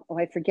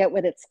 I forget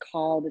what it's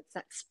called. It's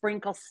that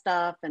sprinkle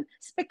stuff and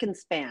spick and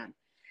span.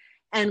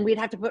 And we'd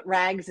have to put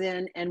rags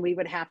in, and we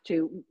would have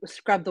to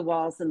scrub the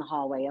walls in the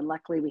hallway. And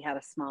luckily, we had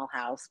a small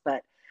house.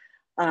 But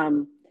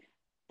um,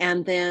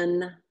 and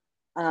then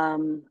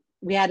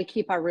we had to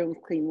keep our rooms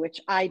clean,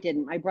 which I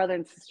didn't. My brother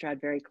and sister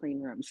had very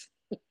clean rooms.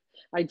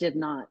 I did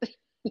not.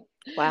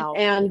 Wow.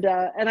 And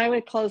I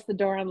would close the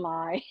door and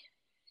lie.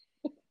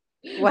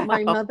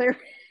 My Wow. mother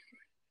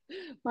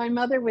my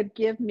mother would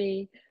give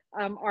me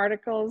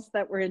articles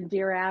that were in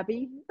Dear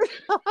Abby,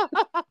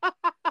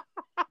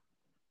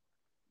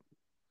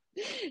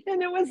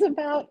 and it was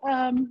about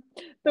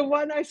the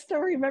one I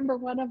still remember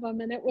one of them,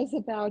 and it was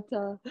about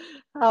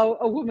how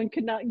a woman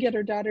could not get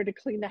her daughter to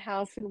clean the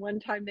house, and one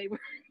time they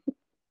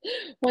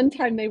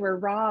were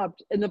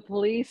robbed, and the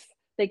police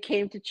they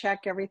came to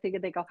check everything,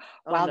 and they go,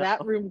 Oh "Wow, no.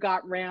 that room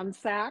got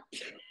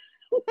ransacked."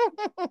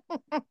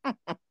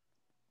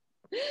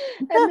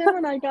 And then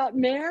when I got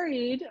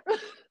married,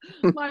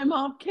 my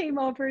mom came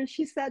over and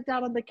she sat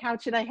down on the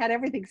couch and I had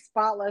everything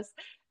spotless.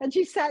 And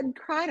she sat and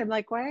cried. I'm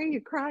like, "Why are you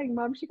crying,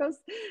 Mom?" She goes,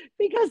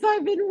 "Because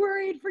I've been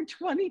worried for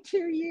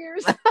 22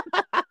 years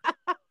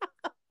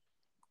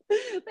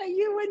that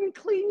you wouldn't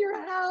clean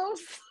your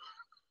house."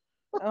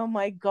 Oh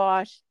my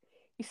gosh.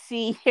 You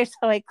see, here's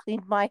how I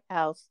cleaned my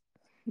house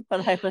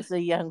when I was a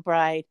young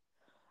bride.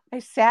 I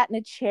sat in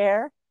a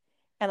chair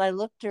and I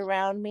looked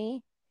around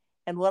me,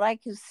 and what I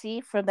could see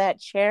from that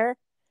chair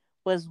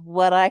was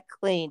what I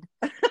cleaned.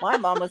 My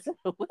mom was in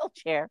a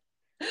wheelchair.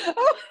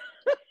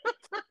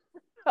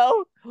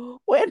 So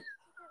when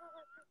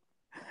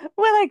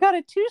I got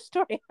a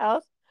 2-story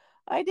house,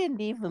 I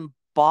didn't even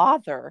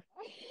bother.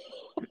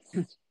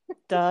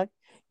 Doug,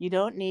 you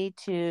don't need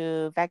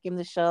to vacuum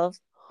the shelves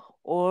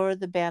or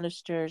the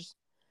banisters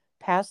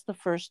past the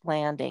first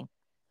landing.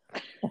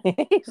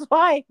 He's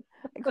why?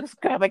 I goes,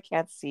 Grandma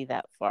can't see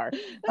that far.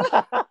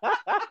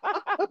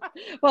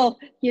 Well,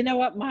 you know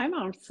what my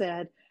mom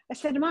said? I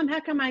said, "Mom, how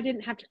come I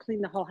didn't have to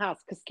clean the whole house?"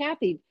 Because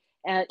Kathy,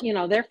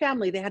 their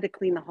family, they had to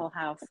clean the whole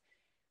house.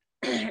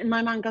 And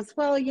my mom goes,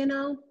 "Well,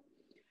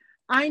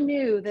 I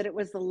knew that it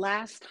was the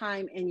last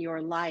time in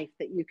your life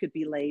that you could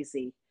be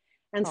lazy.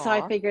 And so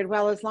I Aw. figured,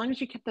 well, as long as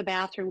you kept the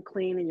bathroom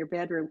clean and your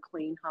bedroom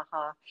clean,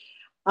 haha."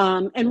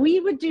 And we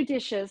would do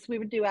dishes. We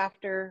would do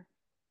after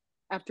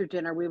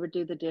dinner, we would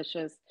do the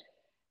dishes.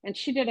 And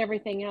she did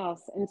everything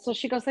else. And so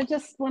she goes, "I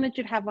just wanted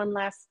you to have one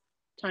last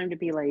time to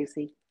be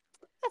lazy."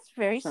 That's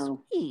very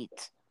So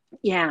sweet.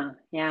 yeah,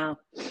 yeah.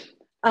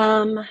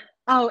 Um,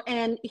 Oh,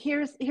 and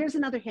here's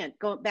another hint.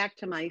 Going back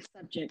to my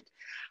subject.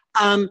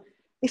 Um,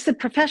 they said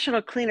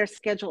professional cleaners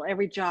schedule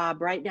every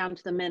job right down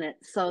to the minute.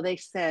 So they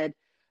said,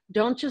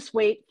 don't just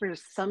wait for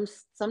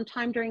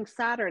sometime during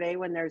Saturday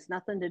when there's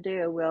nothing to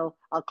do.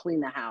 I'll clean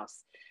the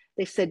house.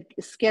 They said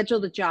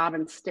schedule the job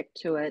and stick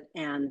to it,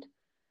 and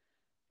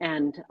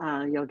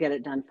you'll get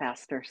it done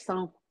faster.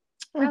 So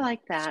I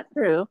like It's that.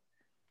 true.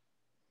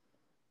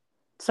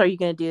 So are you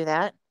going to do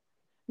that?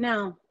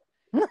 No,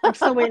 I'm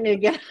still waiting to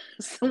get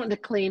someone to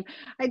clean.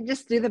 I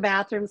just do the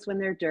bathrooms when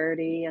they're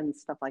dirty and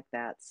stuff like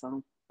that.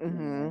 So Mm-hmm.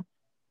 anyway.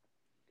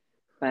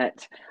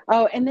 But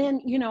oh, and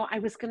then I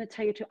was going to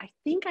tell you too. I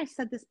think I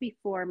said this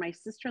before. My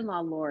sister-in-law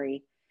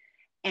Lori,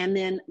 and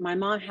then my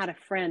mom had a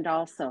friend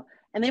also,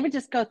 and they would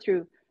just go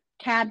through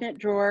cabinet,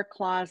 drawer,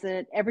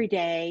 closet every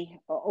day,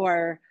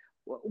 or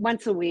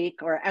once a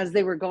week, or as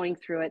they were going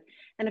through it.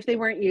 And if they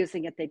weren't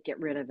using it, they'd get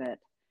rid of it.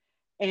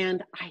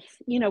 And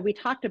we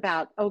talked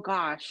about, oh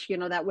gosh,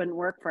 that wouldn't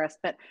work for us.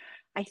 But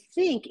I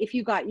think if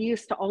you got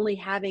used to only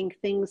having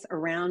things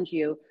around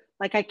you,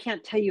 like I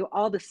can't tell you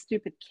all the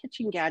stupid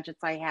kitchen gadgets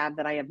I have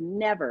that I have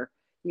never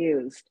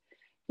used.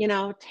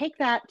 Take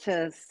that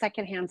to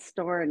secondhand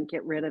store and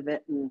get rid of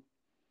it. And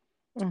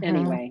Mm-hmm.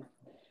 anyway,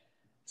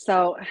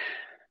 so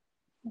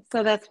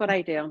that's what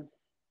I do.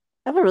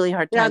 I have a really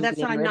hard Yeah, time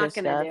that's what getting I'm rid of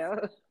not going to stuff.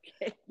 do.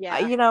 Okay. Uh,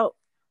 Yeah. you know,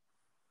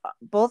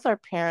 both our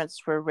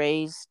parents were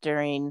raised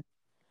during,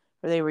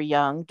 or they were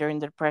young during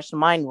the Depression.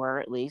 Mine were,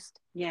 at least.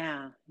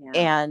 Yeah. Yeah.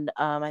 And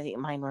I think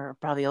mine were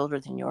probably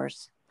older than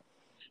yours.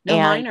 No,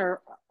 And mine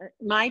are,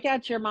 my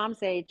dad's your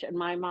mom's age and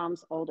my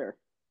mom's older.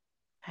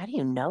 how do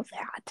you know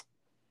that?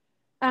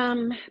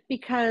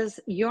 Because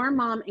your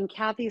mom and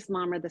Kathy's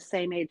mom are the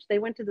same age. They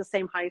went to the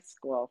same high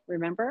school,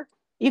 remember?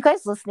 You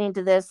guys listening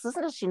to this,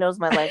 listen to she knows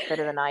my life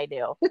better than I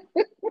do.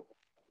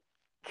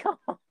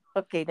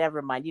 Okay,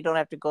 never mind. You don't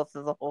have to go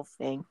through the whole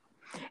thing.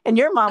 And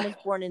your mom was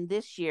born in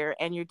this year,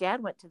 and your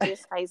dad went to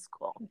this high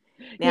school.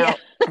 Yeah.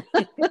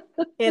 Now,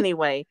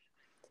 anyway,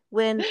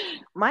 when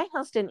my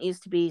house didn't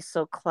used to be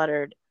so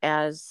cluttered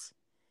as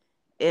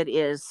it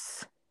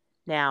is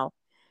now,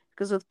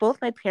 because with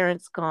both my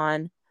parents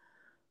gone,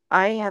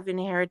 I have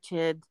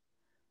inherited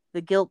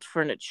the guilt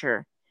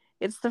furniture.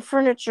 It's the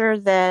furniture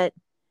that,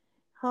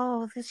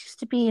 oh, this used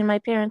to be in my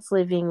parents'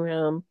 living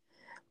room.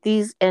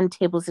 These end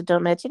tables that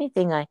don't match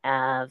anything I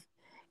have.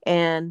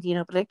 And,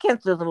 but I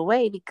can't throw them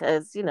away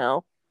because,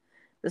 the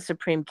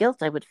supreme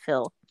guilt I would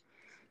feel.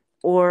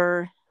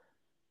 Or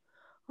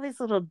all these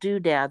little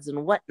doodads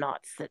and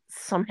whatnots that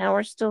somehow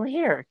are still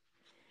here.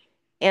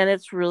 And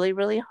it's really,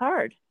 really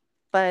hard.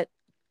 But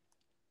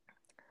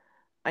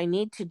I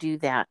need to do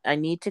that. I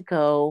need to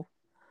go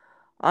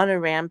on a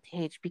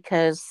rampage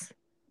because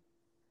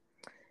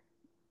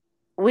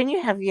when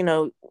you have,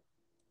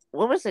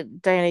 what was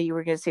it, Diana? You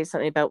were going to say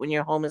something about when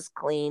your home is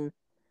clean.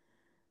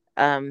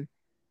 Um,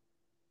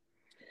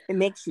 it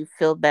makes you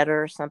feel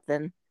better or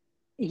something.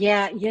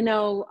 Yeah,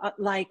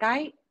 like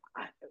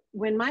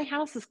when my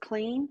house is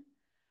clean,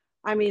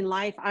 I mean,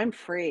 I'm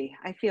free.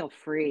 I feel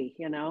free.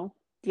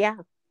 Yeah,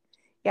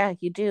 yeah,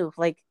 you do.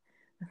 Like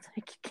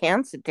you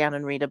can sit down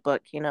and read a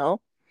book.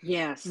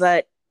 Yes.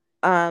 But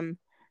um,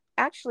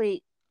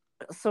 actually,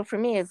 so for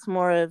me, it's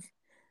more of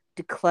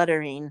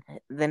decluttering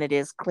than it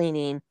is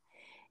cleaning.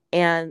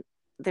 And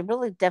the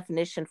really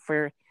definition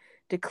for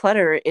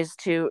declutter is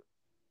to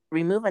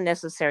remove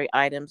unnecessary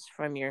items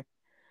from an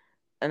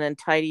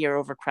untidy or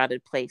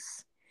overcrowded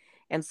place.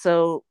 And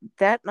so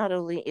that not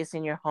only is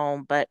in your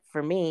home, but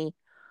for me,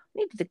 I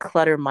need to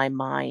declutter my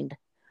mind.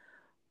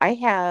 I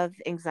have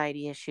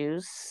anxiety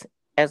issues,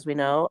 as we Mhm.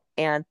 know,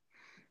 and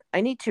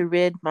I need to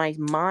rid my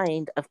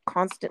mind of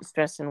constant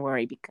stress and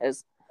worry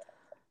because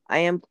I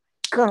am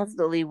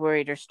constantly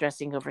worried or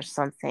stressing over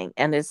something,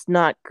 and it's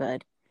not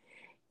good.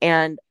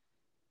 And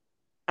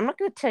I'm not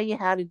going to tell you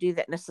how to do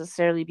that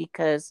necessarily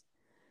because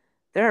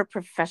there are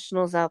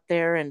professionals out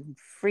there and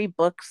free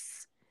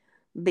books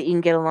that you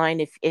can get online.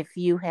 If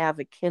you have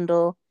a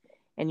Kindle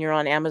and you're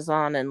on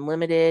Amazon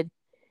Unlimited,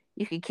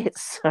 you could get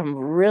some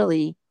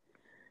really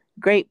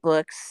great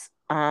books.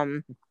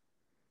 And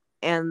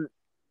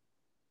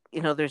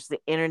there's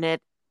the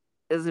internet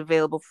is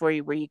available for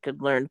you where you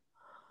could learn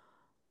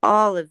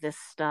all of this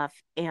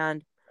stuff.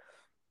 And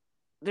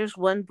there's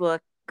one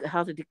book,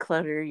 How to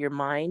Declutter Your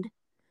Mind,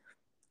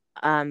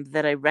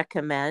 that I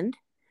recommend.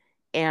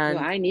 Oh, And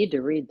I need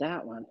to read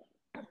that one.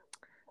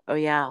 oh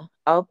yeah,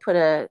 I'll put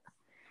a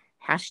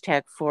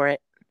hashtag for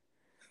it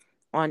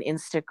on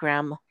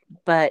Instagram.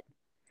 But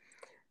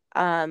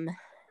um,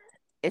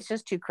 it's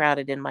just too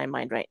crowded in my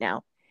mind right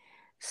now.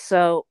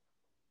 So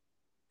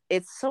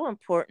it's so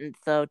important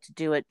though to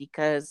do it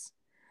because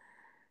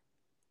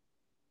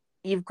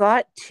you've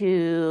got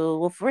to,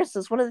 well, for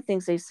instance, one of the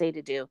things they say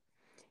to do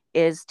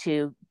is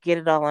to get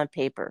it all on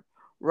paper,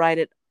 write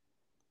it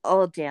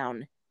all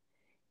down.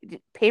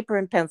 Paper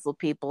and pencil,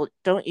 people,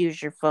 don't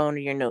use your phone or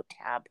your note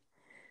tab.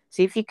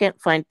 See if you can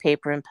find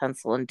paper and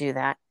pencil and do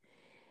that.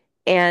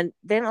 And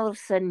then all of a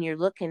sudden you're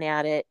looking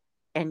at it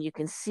and you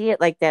can see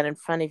it like that in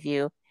front of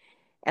you.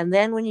 And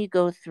then when you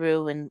go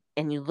through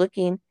and you're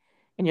looking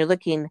and you're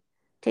looking,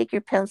 take your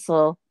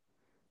pencil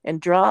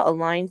and draw a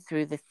line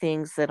through the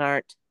things that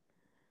aren't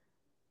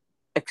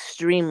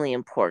extremely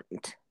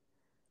important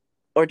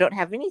or don't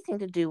have anything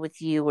to do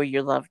with you or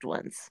your loved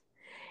ones.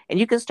 And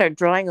you can start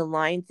drawing a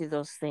line through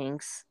those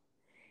things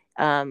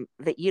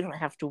that you don't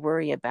have to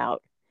worry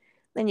about.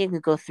 Then you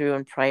can go through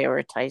and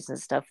prioritize and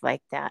stuff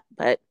like that.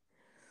 But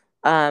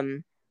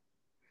um,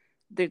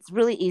 it's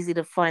really easy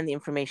to find the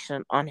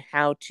information on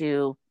how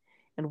to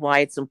and why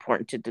it's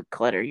important to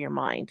declutter your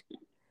mind.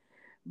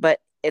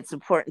 But it's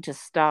important to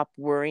stop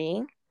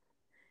worrying.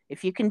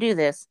 If you can do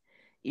this,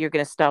 you're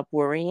going to stop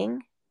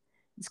worrying.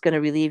 It's going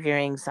to relieve your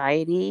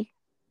anxiety,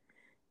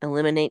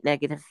 eliminate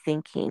negative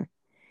thinking.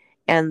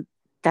 And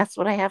that's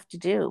what I have to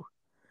do.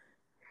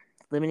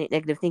 Eliminate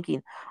negative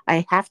thinking.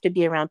 I have to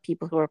be around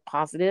people who are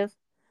positive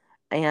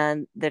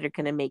and that are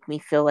going to make me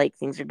feel like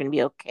things are going to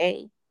be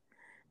okay,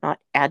 not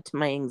add to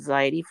my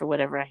anxiety for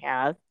whatever I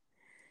have.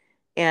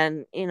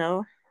 And,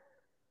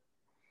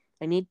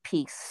 I need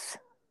peace.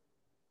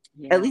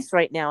 Yeah. At least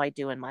right now I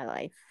do in my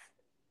life.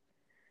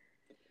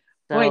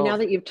 Boy, So, now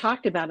that you've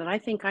talked about it, I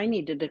think I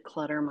need to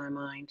declutter my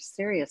mind.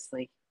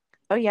 Seriously.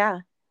 oh yeah,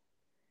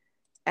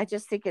 I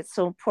just think it's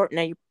so important.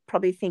 Now you're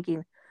probably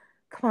thinking,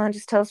 come on,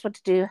 just tell us what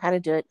to do, how to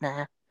do it.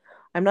 Nah,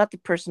 I'm not the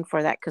person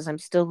for that because I'm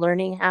still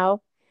learning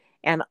how.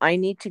 And I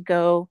need to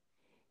go.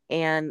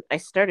 And I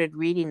started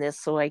reading this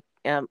so I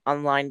am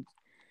online,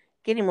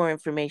 getting more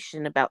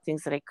information about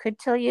things that I could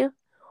tell you.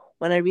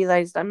 When I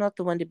realized I'm not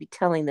the one to be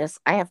telling this,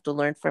 I have to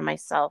learn for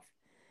myself.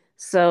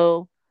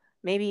 So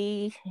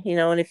maybe, in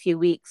a few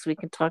weeks, we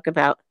can talk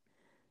about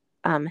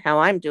how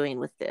I'm doing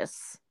with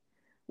this.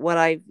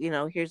 What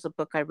here's a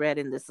book I read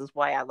and this is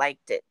why I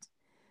liked it,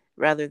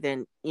 rather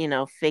than,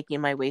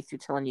 faking my way through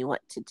telling you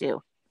what to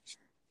do.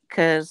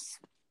 Because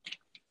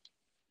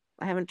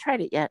I haven't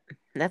tried it yet.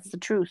 That's the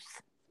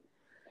truth.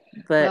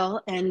 But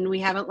Well, and we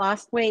haven't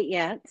lost weight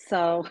yet.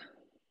 So,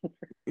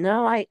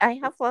 no, I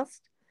have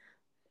lost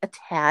a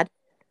tad.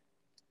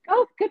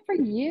 oh, good for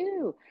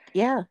you.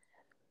 Yeah.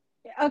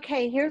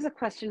 Okay, here's a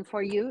question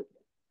for you.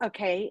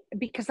 Okay,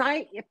 because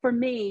for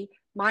me,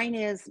 mine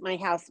is my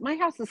house. My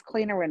house is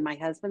cleaner when my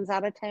husband's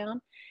out of town.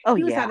 Oh,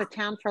 He was yeah. out of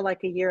town for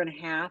like a year and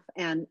a half,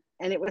 and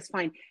it was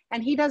fine.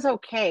 And he does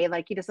okay.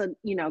 Like he doesn't,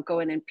 go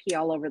in and pee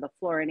all over the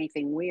floor or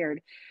anything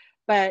weird.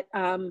 But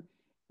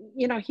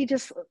he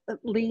just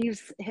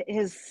leaves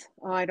his.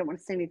 Oh, I don't want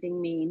to say anything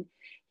mean.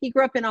 He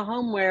grew up in a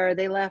home where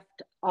they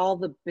left all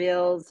the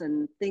bills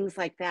and things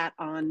like that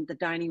on the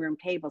dining room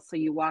table. So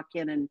you walk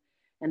in and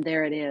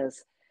there it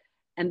is,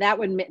 and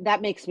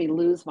that makes me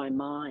lose my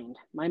mind.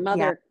 My Yeah.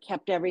 mother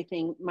kept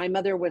everything. My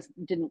mother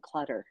didn't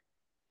clutter,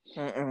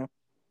 Mm-mm.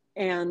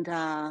 and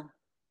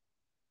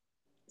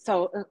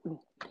so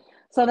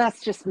so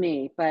that's just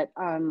me. But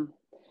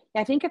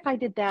I think if I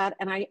did that,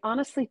 and I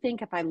honestly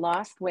think if I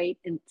lost weight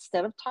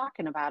instead of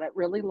talking about it,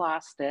 really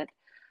lost it,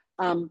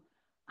 um,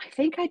 I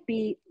think I'd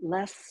be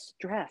less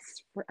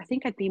stressed. I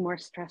think I'd be more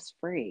stress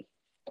free.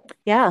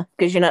 Yeah,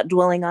 because you're not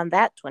dwelling on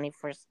that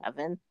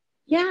 24/7.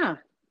 Yeah.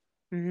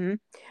 Mm-hmm.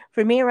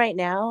 For me right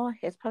now,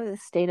 it's probably the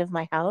state of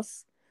my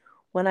house.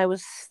 When I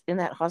was in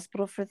that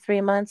hospital for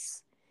 3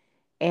 months,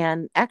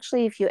 and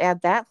actually, if you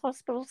add that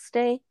hospital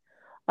stay,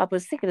 I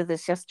was thinking of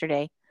this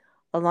yesterday,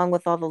 along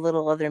with all the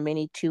little other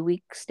mini 2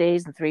 week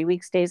stays and 3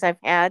 week stays I've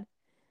had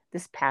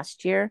this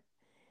past year,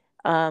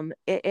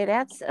 it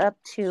adds up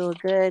to a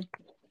good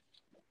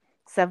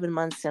 7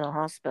 months in a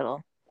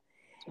hospital.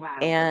 Wow.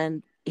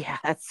 And yeah,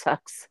 that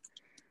sucks.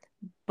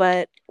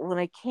 But when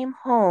I came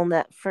home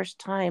that first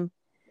time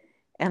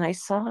and I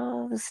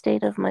saw the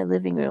state of my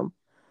living room,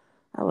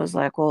 I was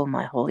like, oh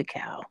my holy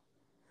cow.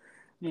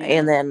 And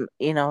Yeah.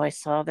 then, I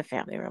saw the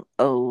family room.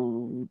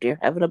 Oh, dear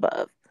heaven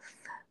above.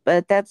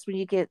 But that's when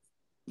you get,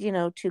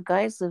 two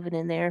guys living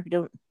in there who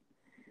don't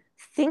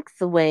think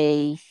the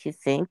way you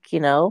think.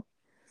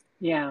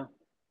 Yeah.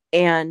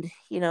 And,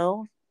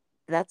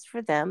 that's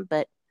for them.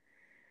 But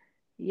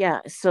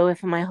yeah, so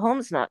if my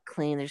home's not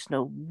clean, there's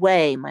no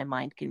way my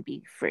mind can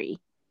be free.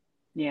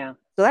 Yeah.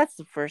 So that's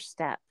the first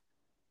step.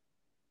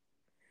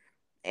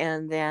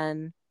 And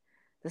then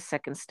the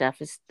second step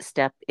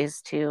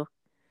is to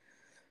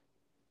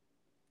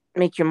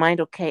make your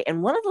mind okay.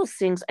 And one of those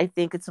things I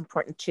think it's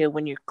important too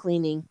when you're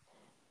cleaning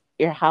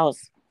your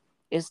house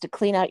is to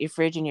clean out your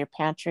fridge and your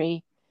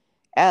pantry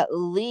at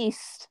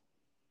least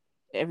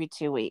every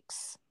 2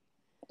 weeks.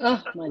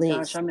 Oh At my gosh,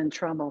 least I'm in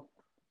trouble.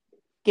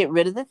 get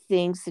rid of the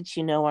things that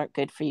you know aren't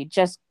good for you.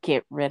 Just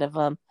get rid of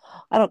them.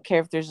 I don't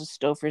care if there's a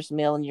Stouffer's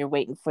meal and you're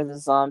waiting for the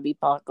zombie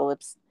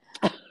apocalypse.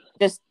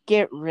 Just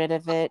get rid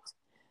of it.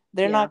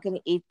 They're Yeah. not going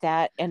to eat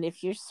that. And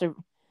if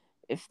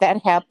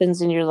that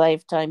happens in your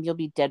lifetime, you'll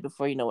be dead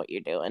before you know what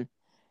you're doing.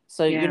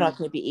 So you're Yeah. not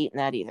going to be eating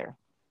that either.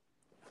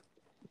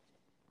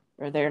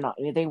 Or they're not.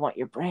 They want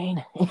your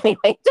brain.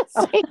 Anyway, just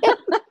say it.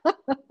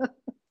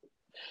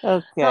 Oh,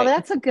 Okay.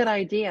 that's a good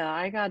idea.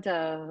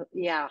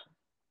 Yeah,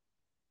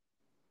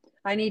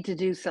 I need to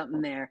do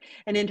something there.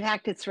 And in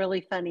fact, it's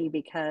really funny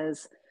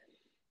because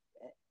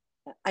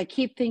I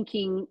keep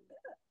thinking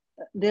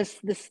this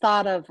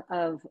thought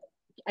of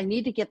I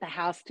need to get the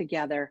house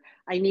together.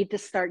 I need to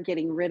start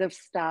getting rid of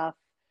stuff.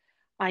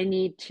 I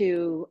need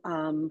to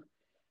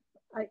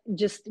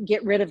just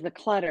get rid of the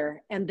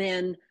clutter. And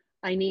then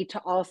I need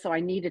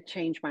to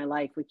change my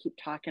life. We keep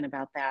talking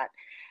about that.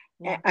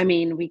 Yeah. I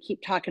mean, we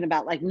keep talking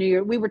about like we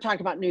were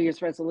talking about New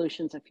Year's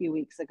resolutions a few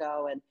weeks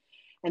ago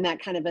and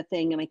that kind of a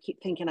thing. And I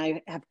keep thinking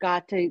I have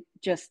got to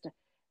just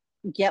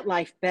get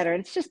life better.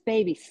 And it's just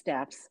baby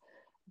steps.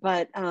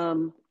 But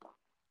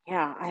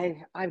yeah,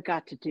 I've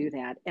got to do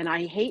that. And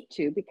I hate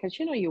to because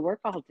you work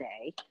all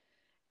day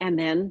and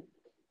then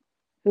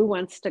who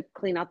wants to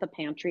clean out the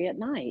pantry at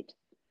night?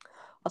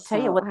 I'll tell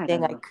you So one I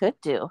thing don't I know. could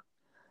do.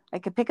 I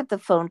could pick up the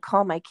phone,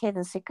 call my kid,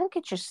 and say, "Come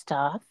get your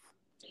stuff."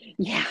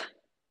 Yeah.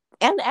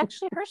 And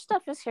actually, her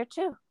stuff is here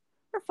too.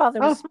 Her father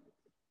was Oh, smart.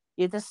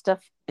 You this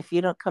stuff. If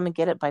you don't come and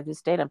get it by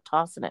this date, I'm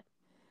tossing it.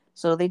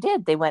 So they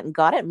did. They went and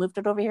got it and moved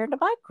it over here into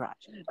my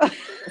garage.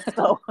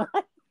 So, and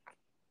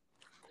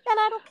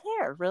I don't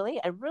care,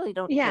 really. I really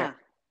don't care.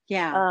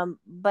 yeah. Yeah.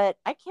 But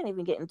I can't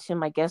even get into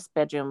my guest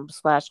bedroom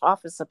 /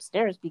 office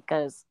upstairs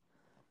because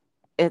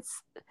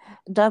it's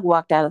Doug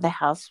walked out of the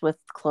house with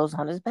clothes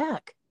on his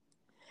back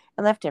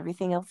and left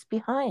everything else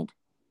behind.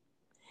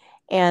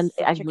 And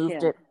I Such a moved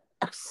kid. it.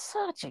 I'm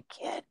such a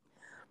kid.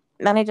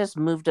 And I just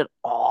moved it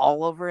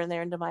all over in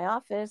there into my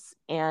office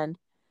and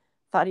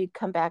thought he'd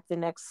come back the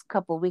next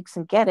couple of weeks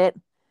and get it.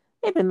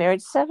 They've been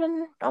married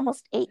 7,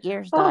 almost 8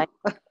 years, Di.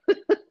 Oh,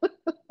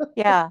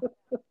 Yeah.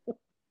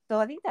 So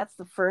I think that's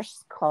the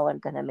first call I'm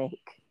going to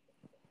make.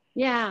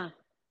 yeah.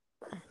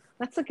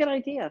 That's a good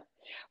idea.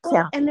 Well,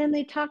 Yeah. and then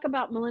they talk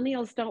about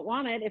millennials don't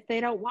want it. If they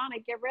don't want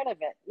it, get rid of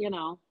it.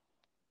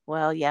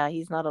 Well, yeah,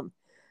 he's not a.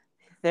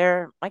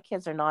 My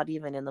kids are not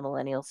even in the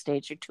millennial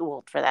stage. You're too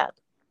old for that.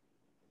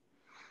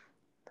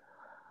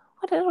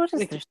 What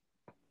is their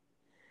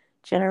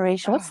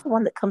generation? What's the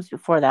one that comes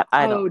before that?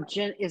 I don't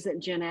know. Is it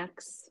Gen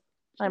X?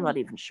 I'm not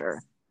even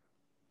sure.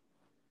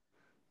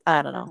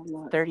 I don't know.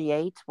 Look.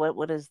 38.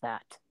 What is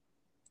that?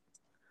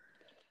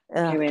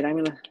 Okay, wait. I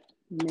don't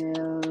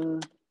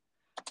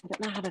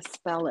know how to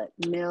spell it.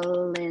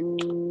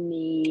 Millennial.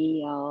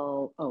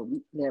 Oh,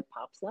 there it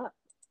pops up.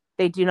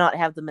 They do not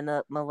have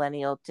the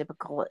millennial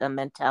typical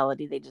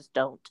mentality. They just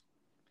don't.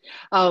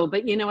 Oh,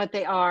 but you know what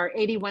they are?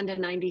 81 to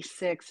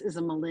 96 is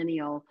a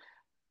millennial.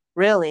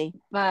 Really?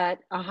 But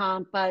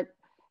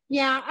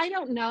yeah, I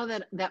don't know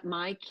that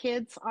my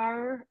kids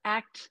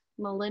act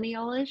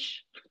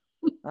millennial-ish.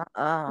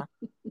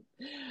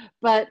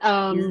 But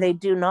They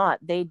do not.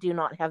 They do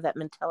not have that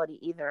mentality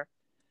either.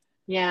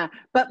 yeah,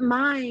 but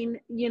mine,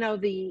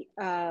 the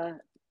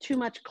too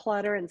much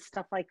clutter and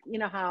stuff like,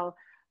 how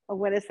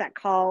what is that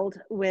called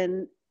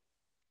when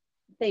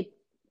they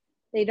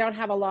don't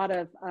have a lot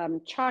of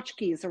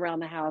tchotchkes around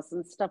the house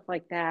and stuff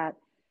like that.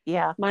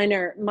 Yeah. Mine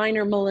are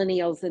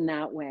millennials in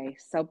that way.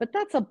 So, but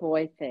that's a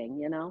boy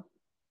thing,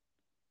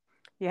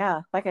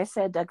 Yeah. Like I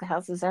said, Doug, the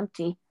house is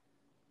empty.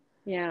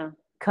 Yeah.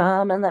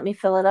 Come and let me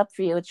fill it up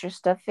for you. It's your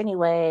stuff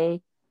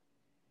anyway.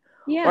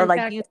 Yeah. Or in like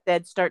fact, you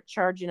said, start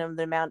charging them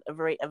the amount of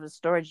rate of a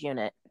storage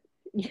unit.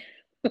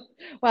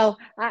 well,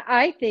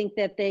 I think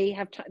that they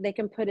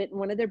can put it in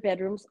one of their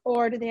bedrooms,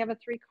 or do they have a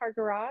 3-car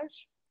garage?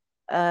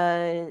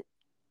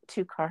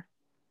 2-car.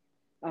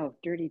 Oh,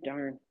 dirty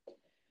darn.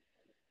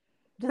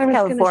 This is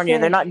California.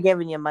 They're not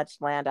giving you much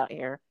land out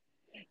here.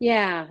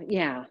 Yeah.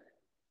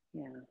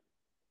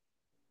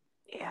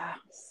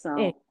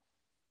 So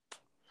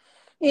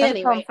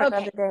anyway, for okay.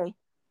 another day.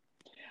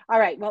 All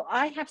right. Well,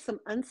 I have some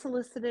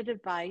unsolicited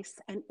advice,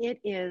 and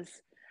it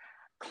is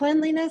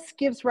cleanliness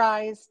gives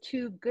rise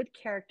to good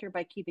character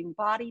by keeping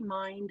body,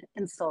 mind,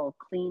 and soul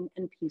clean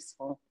and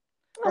peaceful.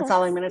 That's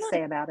all I'm going to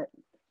say about it.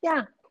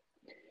 Yeah.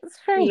 It's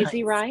very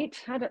easy, nice. Right?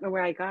 I don't know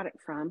where I got it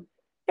from.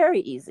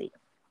 Very easy.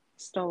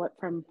 Stole it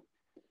from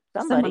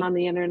Somebody someone on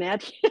the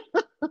internet.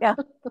 Yeah.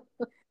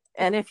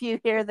 And if you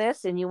hear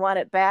this and you want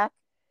it back,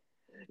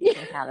 you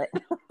can have it.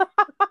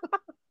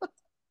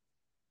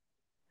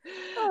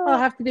 I'll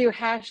have to do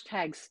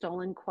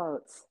 #stolen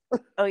quotes.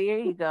 Oh, here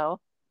you go.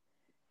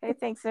 Hey,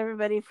 thanks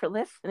everybody for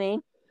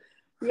listening.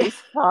 Please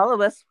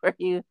follow us where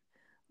you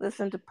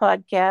listen to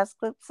podcasts,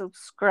 click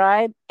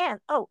subscribe, and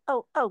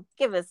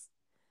give us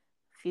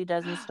a few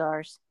dozen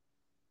stars.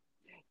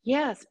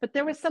 Yes, but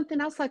there was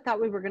something else I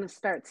thought we were going to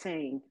start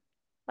saying.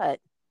 What?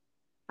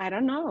 I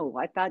don't know.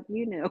 I thought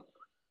you knew.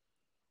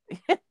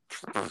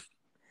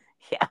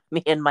 Yeah,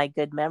 me and my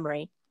good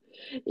memory.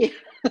 Yeah.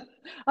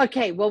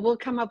 Okay, well, we'll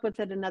come up with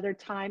it another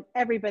time.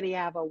 Everybody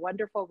have a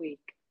wonderful week.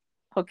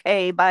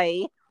 Okay,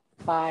 bye.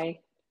 Bye.